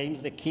people,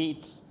 against the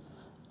kids.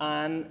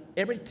 And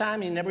every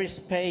time in every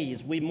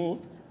space we move,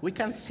 we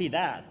can see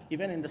that,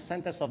 even in the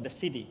centers of the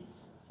city.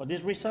 For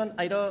this reason,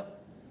 I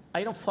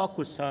don't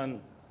focus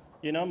on,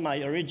 you know,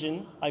 my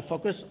origin. I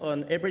focus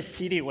on every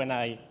city when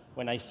I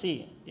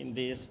see in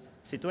this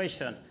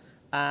situation.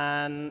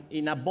 And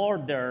in a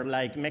border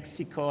like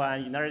Mexico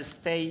and United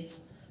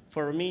States,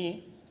 for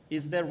me,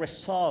 is the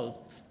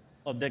result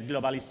of the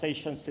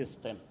globalization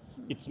system.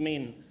 It's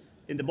mean,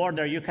 in the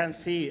border, you can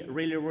see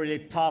really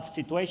tough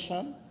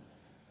situation,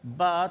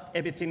 but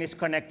everything is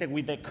connected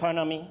with the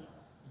economy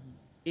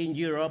in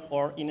Europe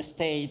or in the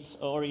States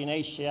or in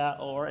Asia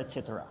or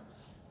etc.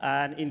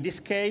 And in this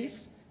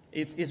case,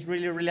 it's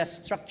really a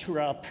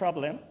structural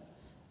problem.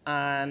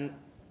 And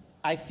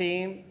I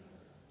think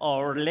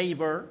our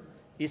labor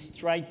is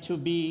trying to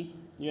be,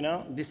 you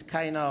know, this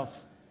kind of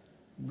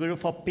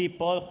group of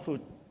people who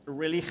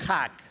really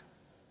hack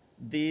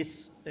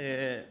these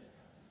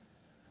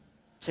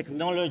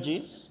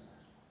technologies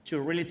to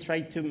really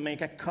try to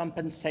make a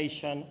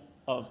compensation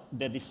of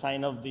the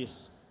design of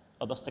those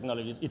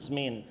technologies. It's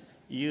mean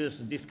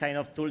use these kind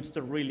of tools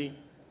to really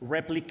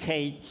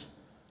replicate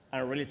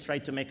and really try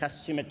to make a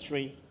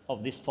symmetry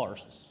of these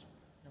forces.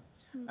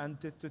 And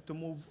to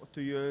move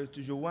to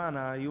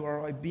Joanna, you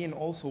are been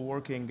also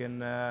working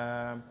in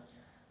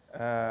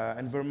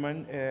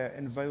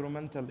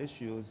environmental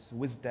issues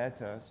with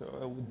data,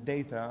 with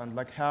data, and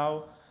like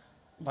how,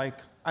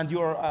 like, and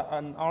you're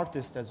an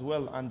artist as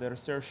well and a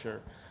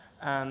researcher,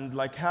 and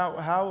like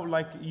how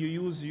like you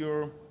use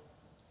your,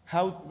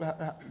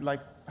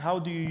 how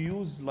do you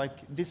use like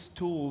these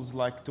tools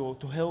like to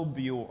help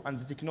you, and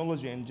the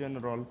technology in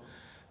general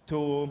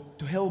to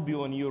help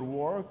you in your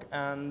work?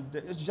 And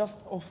it's just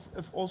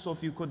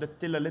if you could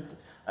tell a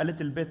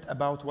little bit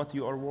about what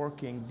you are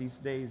working these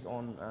days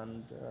on.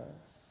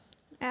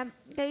 And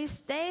these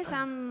days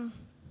I'm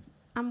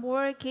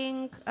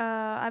working,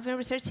 I've been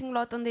researching a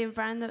lot on the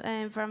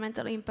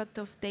environmental impact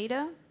of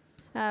data,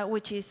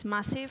 which is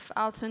massive.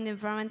 Also on the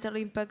environmental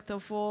impact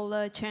of all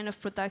the chain of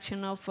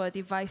production of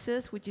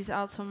devices, which is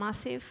also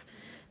massive.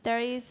 There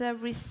is a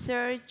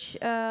research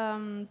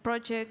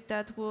project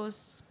that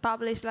was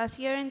published last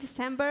year in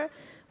December,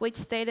 which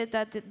stated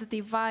that the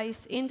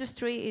device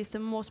industry is the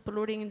most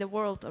polluting in the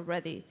world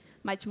already,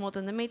 much more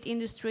than the meat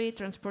industry,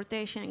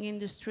 transportation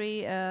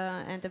industry,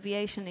 and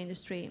aviation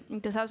industry. In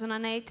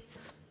 2008,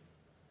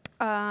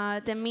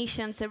 the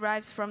emissions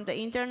derived from the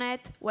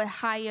internet were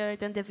higher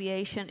than the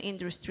aviation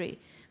industry,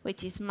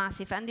 which is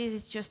massive. And this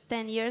is just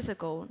 10 years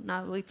ago.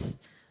 Now it's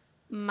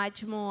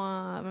much more.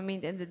 I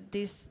mean, the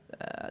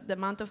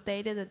amount of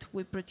data that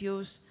we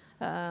produce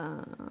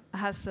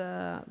has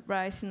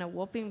rise in a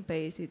whopping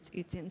pace.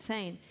 It's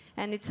insane,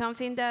 and it's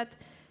something that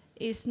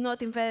is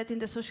not embedded in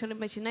the social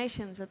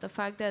imaginations. That the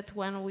fact that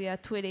when we are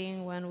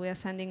tweeting, when we are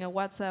sending a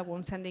WhatsApp,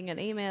 when sending an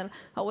email,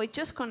 or we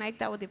just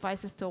connect our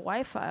devices to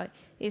Wi-Fi,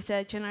 is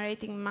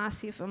generating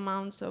massive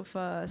amounts of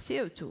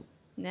CO2,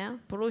 yeah,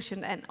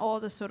 pollution, and all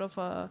the sort of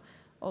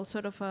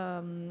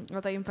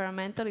other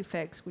environmental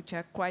effects, which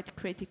are quite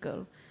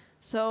critical.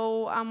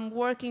 So I'm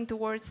working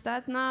towards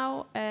that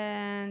now,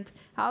 and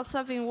also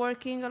I've been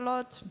working a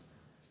lot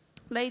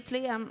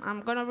lately.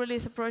 I'm going to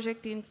release a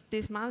project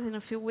this month, in a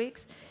few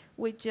weeks,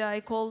 which I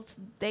called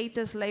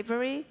Data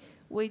Slavery,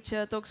 which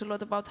talks a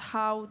lot about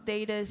how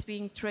data is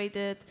being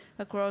traded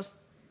across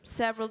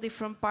several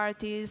different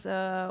parties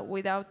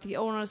without the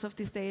owners of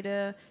this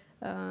data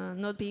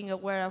not being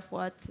aware of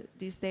what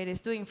this data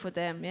is doing for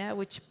them, yeah?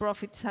 Which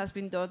profits has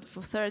been done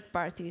for third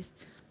parties,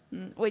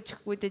 which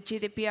with the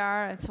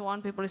GDPR and so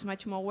on, people is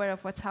much more aware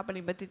of what's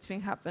happening, but it's been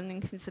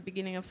happening since the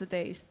beginning of the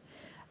days.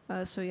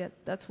 So yeah,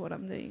 that's what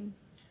I'm doing.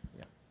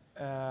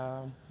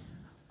 Yeah.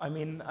 I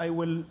mean, I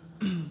will,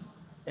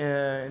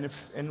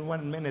 in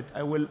 1 minute,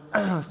 I will,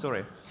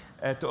 sorry,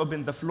 to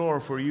open the floor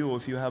for you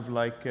if you have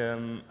like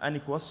any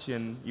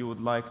question you would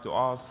like to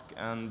ask,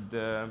 and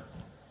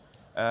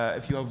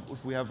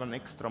if we have an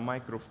extra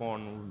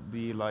microphone, we'll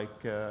be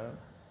like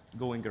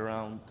going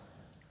around.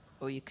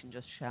 Or you can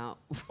just shout.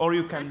 Or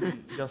you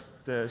can just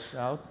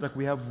shout. Like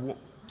we have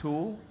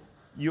two,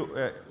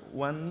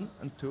 one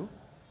and two.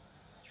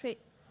 Three.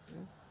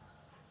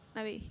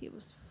 Maybe he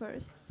was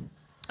first.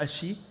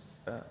 She.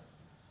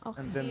 Okay.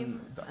 And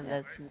then And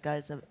there's some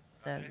guys up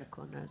there in the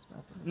corner as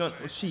well. no,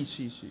 she.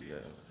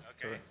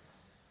 Sorry.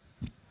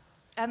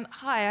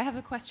 Hi, I have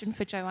a question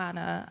for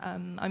Joanna.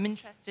 I'm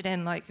interested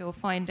in like your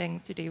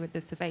findings to do with the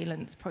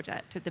surveillance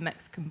project of the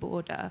Mexican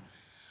border.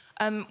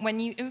 When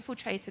you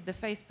infiltrated the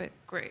Facebook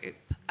group,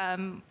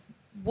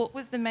 what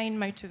was the main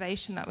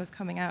motivation that was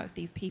coming out of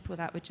these people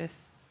that were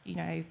just, you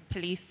know,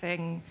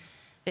 policing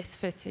this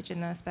footage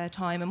in their spare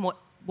time, and what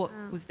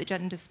was the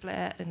gender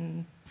split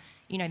and,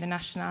 you know, the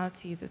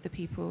nationalities of the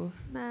people?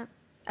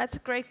 That's a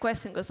great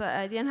question, because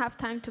I didn't have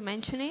time to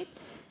mention it.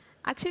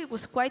 Actually, it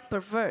was quite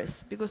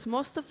perverse, because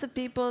most of the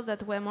people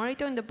that were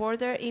monitoring the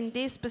border in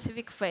this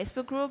specific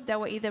Facebook group, they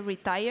were either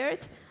retired,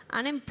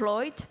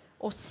 unemployed,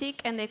 or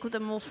sick, and they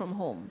couldn't move from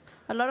home.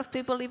 A lot of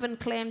people even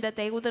claimed that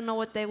they wouldn't know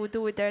what they would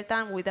do with their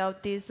time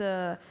without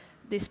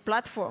this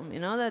platform, you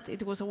know, that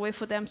it was a way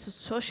for them to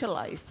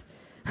socialize.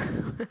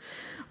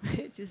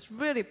 Which is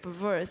really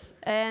perverse.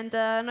 And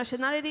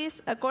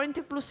nationalities, according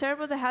to Blue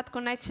Servo, they had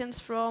connections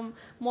from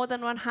more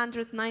than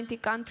 190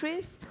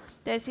 countries.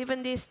 There's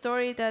even this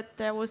story that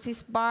there was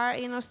this bar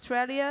in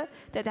Australia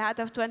that had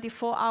a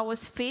 24-hour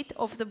feed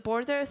of the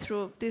border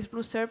through these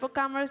Blue Servo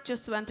cameras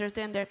just to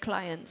entertain their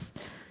clients.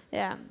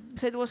 Yeah,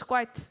 so it was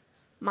quite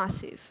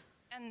massive.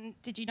 And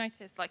did you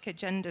notice like a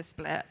gender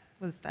split?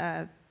 Was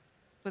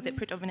it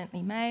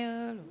predominantly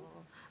male?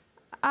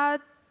 Or?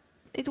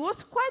 It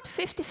was quite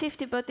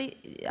 50-50, but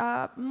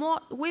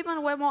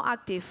women were more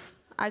active,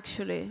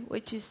 actually,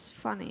 which is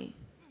funny.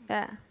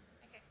 Yeah.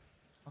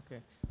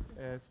 Okay.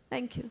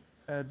 Thank you.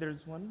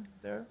 There's one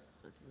there.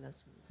 I think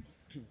that's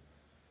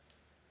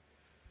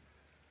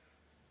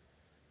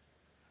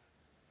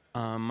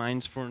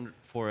mine's for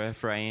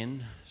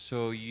Efrain.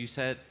 So you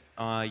said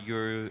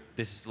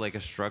this is like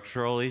a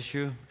structural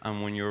issue,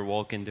 and when you're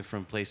walking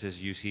different places,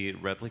 you see it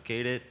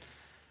replicated.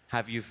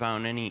 Have you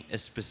found any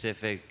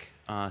specific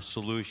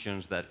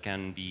solutions that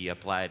can be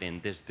applied in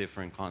this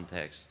different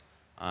context,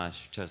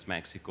 such as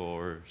Mexico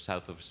or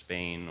south of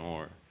Spain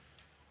or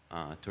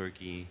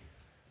Turkey,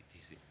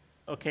 etc.?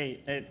 Okay,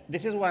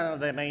 this is one of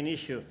the main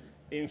issues.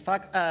 In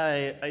fact,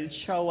 I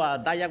show a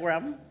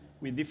diagram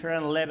with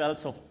different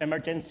levels of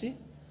emergency,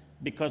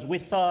 because we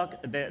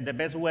thought the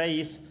best way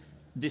is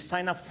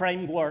design a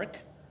framework,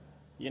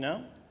 you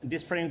know?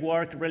 This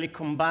framework really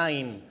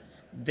combines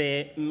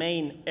the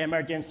main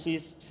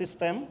emergencies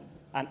system,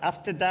 and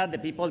after that, the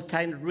people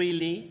can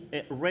really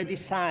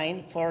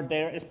redesign for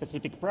their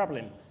specific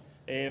problem.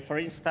 For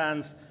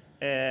instance,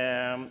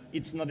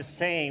 it's not the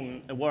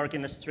same work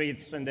in the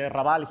streets in the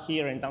Raval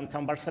here in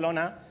downtown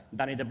Barcelona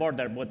than in the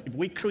border. But if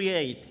we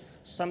create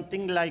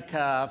something like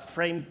a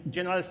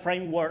general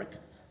framework,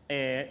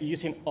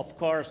 using, of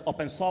course,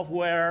 open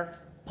software,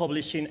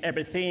 publishing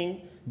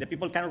everything, the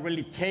people can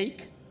really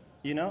take,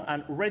 you know,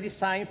 and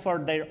redesign for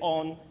their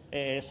own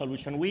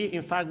solution. We,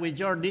 in fact, with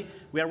Jordi,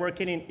 we are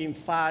working in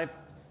 5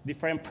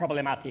 different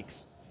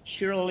problematics.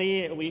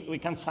 Surely, we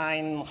can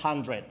find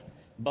 100.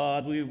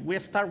 But we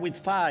start with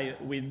 5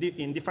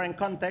 in different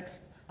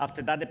contexts.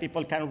 After that, the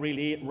people can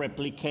really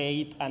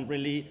replicate and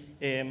really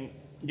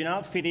you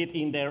know, fit it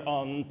in their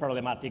own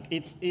problematic.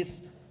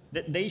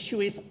 The issue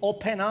is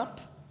open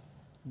up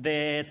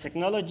the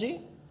technology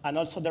and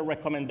also the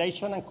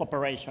recommendation and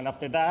cooperation.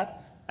 After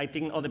that, I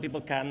think other people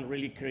can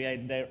really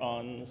create their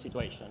own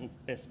situation,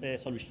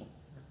 solution.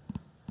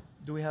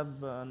 Do we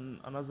have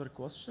another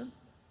question?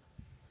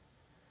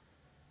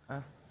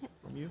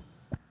 From you?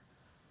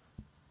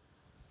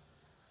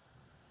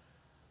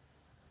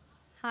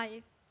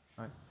 Hi.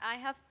 Hi. I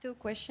have 2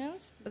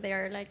 questions, but they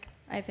are like,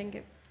 I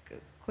think,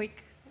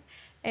 quick.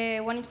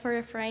 One is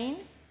for Efrain.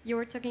 You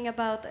were talking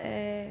about,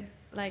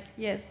 like,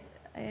 yes,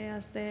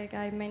 as the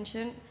guy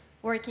mentioned,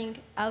 working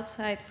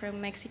outside from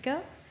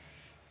Mexico.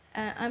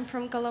 I'm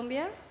from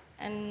Colombia,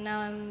 and now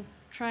I'm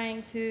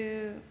trying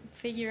to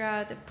figure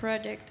out a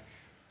project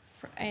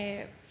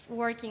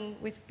working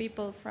with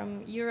people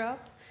from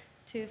Europe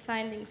to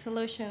finding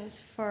solutions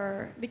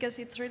for, because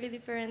it's really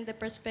different the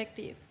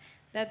perspective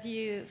that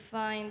you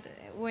find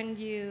when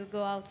you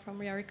go out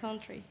from your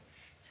country.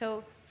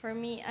 So for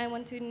me, I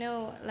want to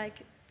know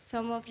like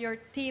some of your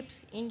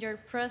tips in your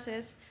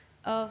process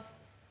of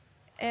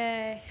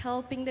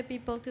helping the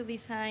people to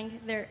design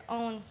their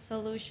own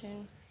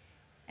solution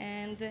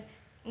and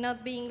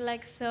not being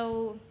like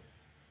so,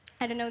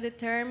 I don't know the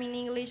term in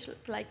English,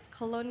 like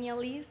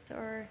colonialist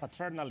or...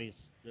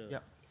 Paternalist. Yeah.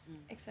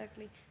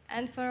 Exactly.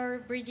 And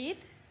for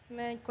Brigitte,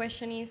 my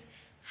question is,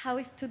 how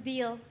is to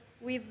deal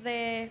with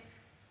the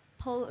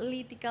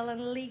political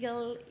and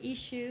legal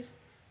issues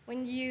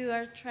when you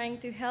are trying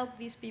to help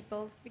these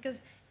people?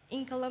 Because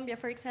in Colombia,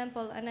 for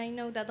example, and I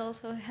know that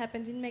also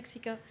happens in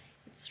Mexico,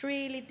 it's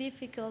really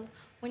difficult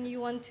when you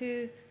want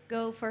to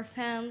go for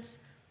funds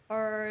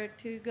or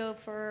to go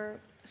for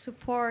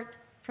support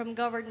from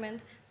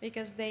government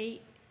because they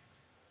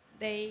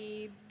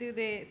do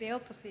the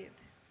opposite.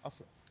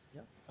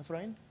 Yeah,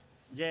 Efrain?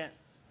 Yeah,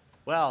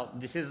 well,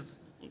 this is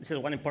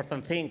one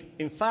important thing.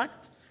 In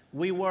fact,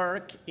 we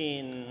work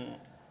in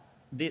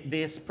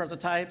this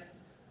prototype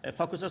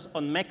focuses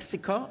on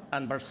Mexico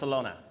and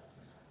Barcelona.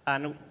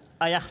 And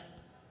I have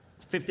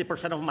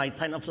 50% of my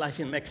time of life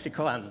in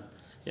Mexico, and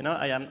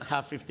I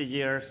have 50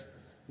 years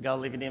ago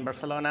living in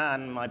Barcelona,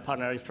 and my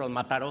partner is from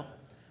Mataro.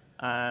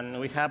 And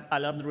we have a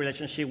lot of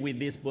relationship with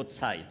these both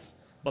sides.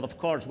 But of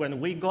course, when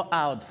we go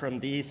out from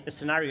these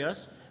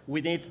scenarios, we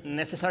need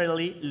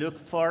necessarily look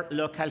for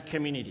local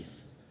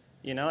communities.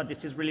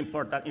 This is really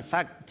important. In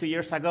fact, 2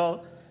 years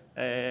ago,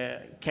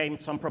 came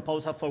some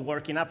proposal for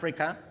work in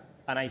Africa,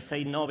 and I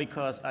say no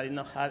because I did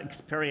not have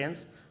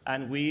experience,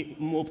 and we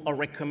move or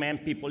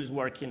recommend people is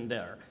working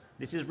there.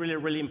 This is really,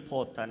 really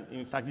important.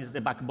 In fact, this is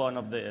the backbone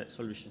of the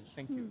solutions.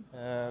 Thank you.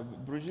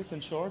 Brigitte,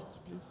 in short,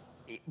 please.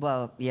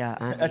 Well, yeah.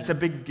 That's a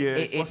big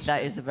question.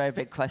 That is a very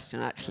big question,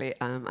 actually,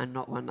 and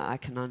not one that I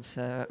can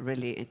answer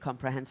really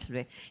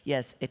comprehensively.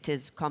 Yes, it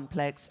is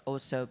complex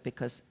also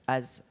because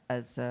as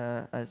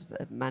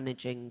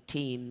managing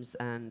teams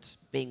and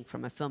being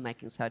from a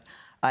filmmaking side,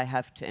 I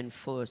have to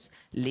enforce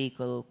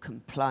legal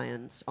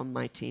compliance on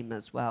my team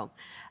as well.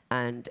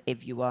 And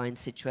if you are in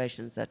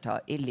situations that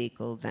are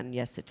illegal, then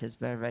yes, it is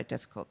very, very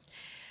difficult.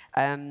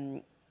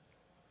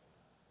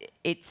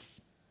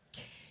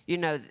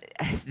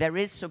 There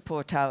is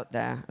support out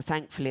there.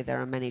 Thankfully,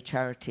 there are many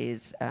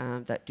charities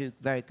that do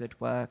very good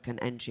work, and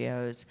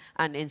NGOs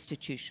and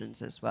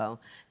institutions as well,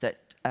 that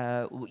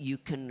you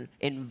can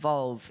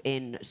involve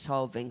in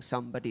solving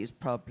somebody's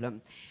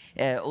problem.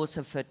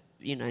 Also for,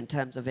 in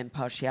terms of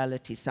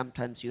impartiality,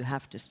 sometimes you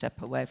have to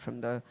step away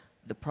from the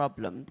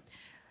problem.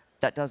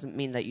 That doesn't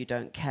mean that you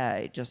don't care.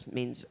 It just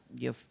means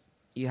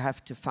you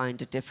have to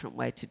find a different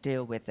way to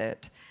deal with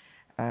it.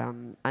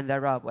 And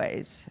there are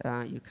ways.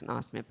 You can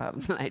ask me about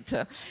them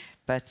later.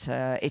 But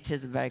it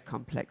is a very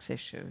complex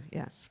issue,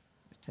 yes,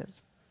 it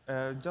is.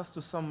 Just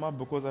to sum up,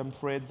 because I'm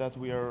afraid that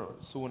we are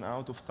soon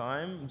out of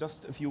time,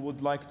 just if you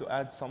would like to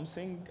add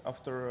something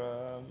after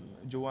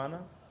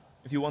Joanna,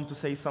 if you want to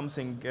say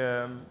something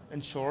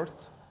in short.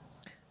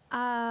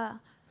 About,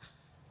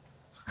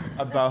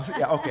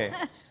 yeah, okay.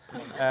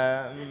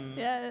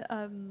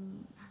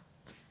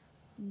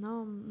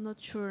 No, I'm not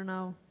sure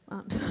now.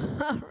 I'm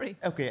sorry.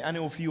 Okay, any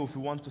of you, if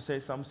you want to say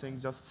something,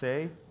 just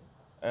say.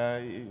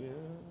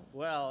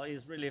 Well,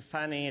 it's really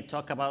funny to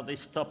talk about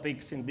these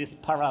topics in this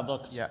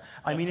paradox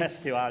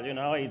festival,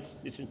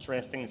 it's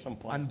interesting at some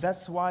point. And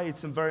that's why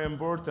it's very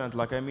important,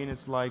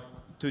 it's like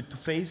to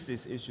face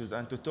these issues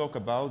and to talk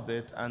about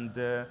it. And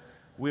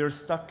we're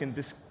stuck in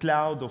this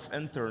cloud of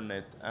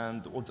internet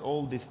and with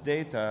all this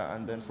data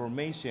and the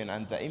information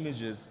and the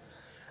images,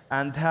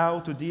 and how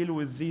to deal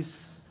with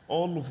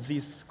all of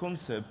these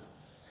concepts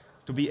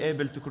to be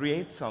able to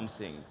create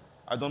something.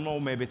 I don't know,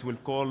 maybe it will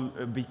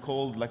be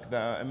called like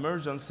the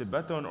emergency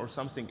button or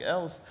something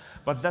else,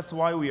 but that's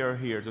why we are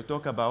here, to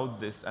talk about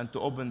this and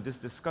to open this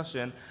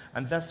discussion.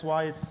 And that's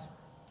why it's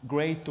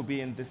great to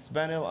be in this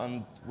panel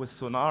and with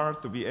Sónar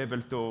to be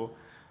able to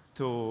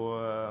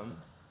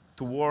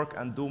work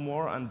and do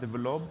more and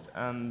develop.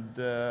 And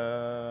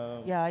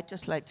yeah, I'd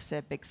just like to say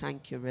a big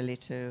thank you really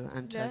to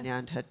Antonia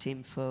and her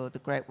team for the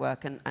great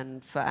work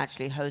and for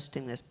actually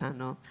hosting this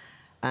panel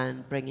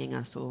and bringing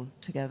us all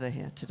together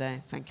here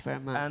today. Thank you very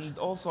much. And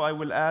also I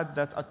will add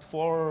that at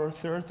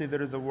 4:30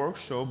 there is a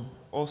workshop.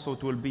 Also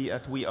it will be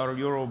at We Are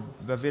Europe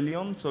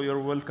Pavilion, so you're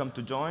welcome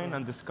to join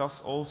and discuss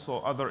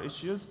also other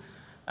issues.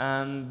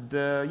 And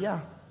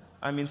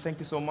thank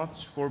you so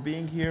much for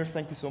being here.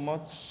 Thank you so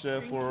much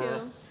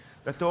for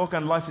the talk.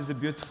 And life is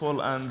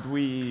beautiful. And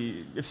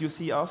if you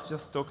see us,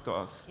 just talk to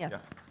us. Yeah.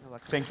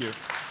 Thank you.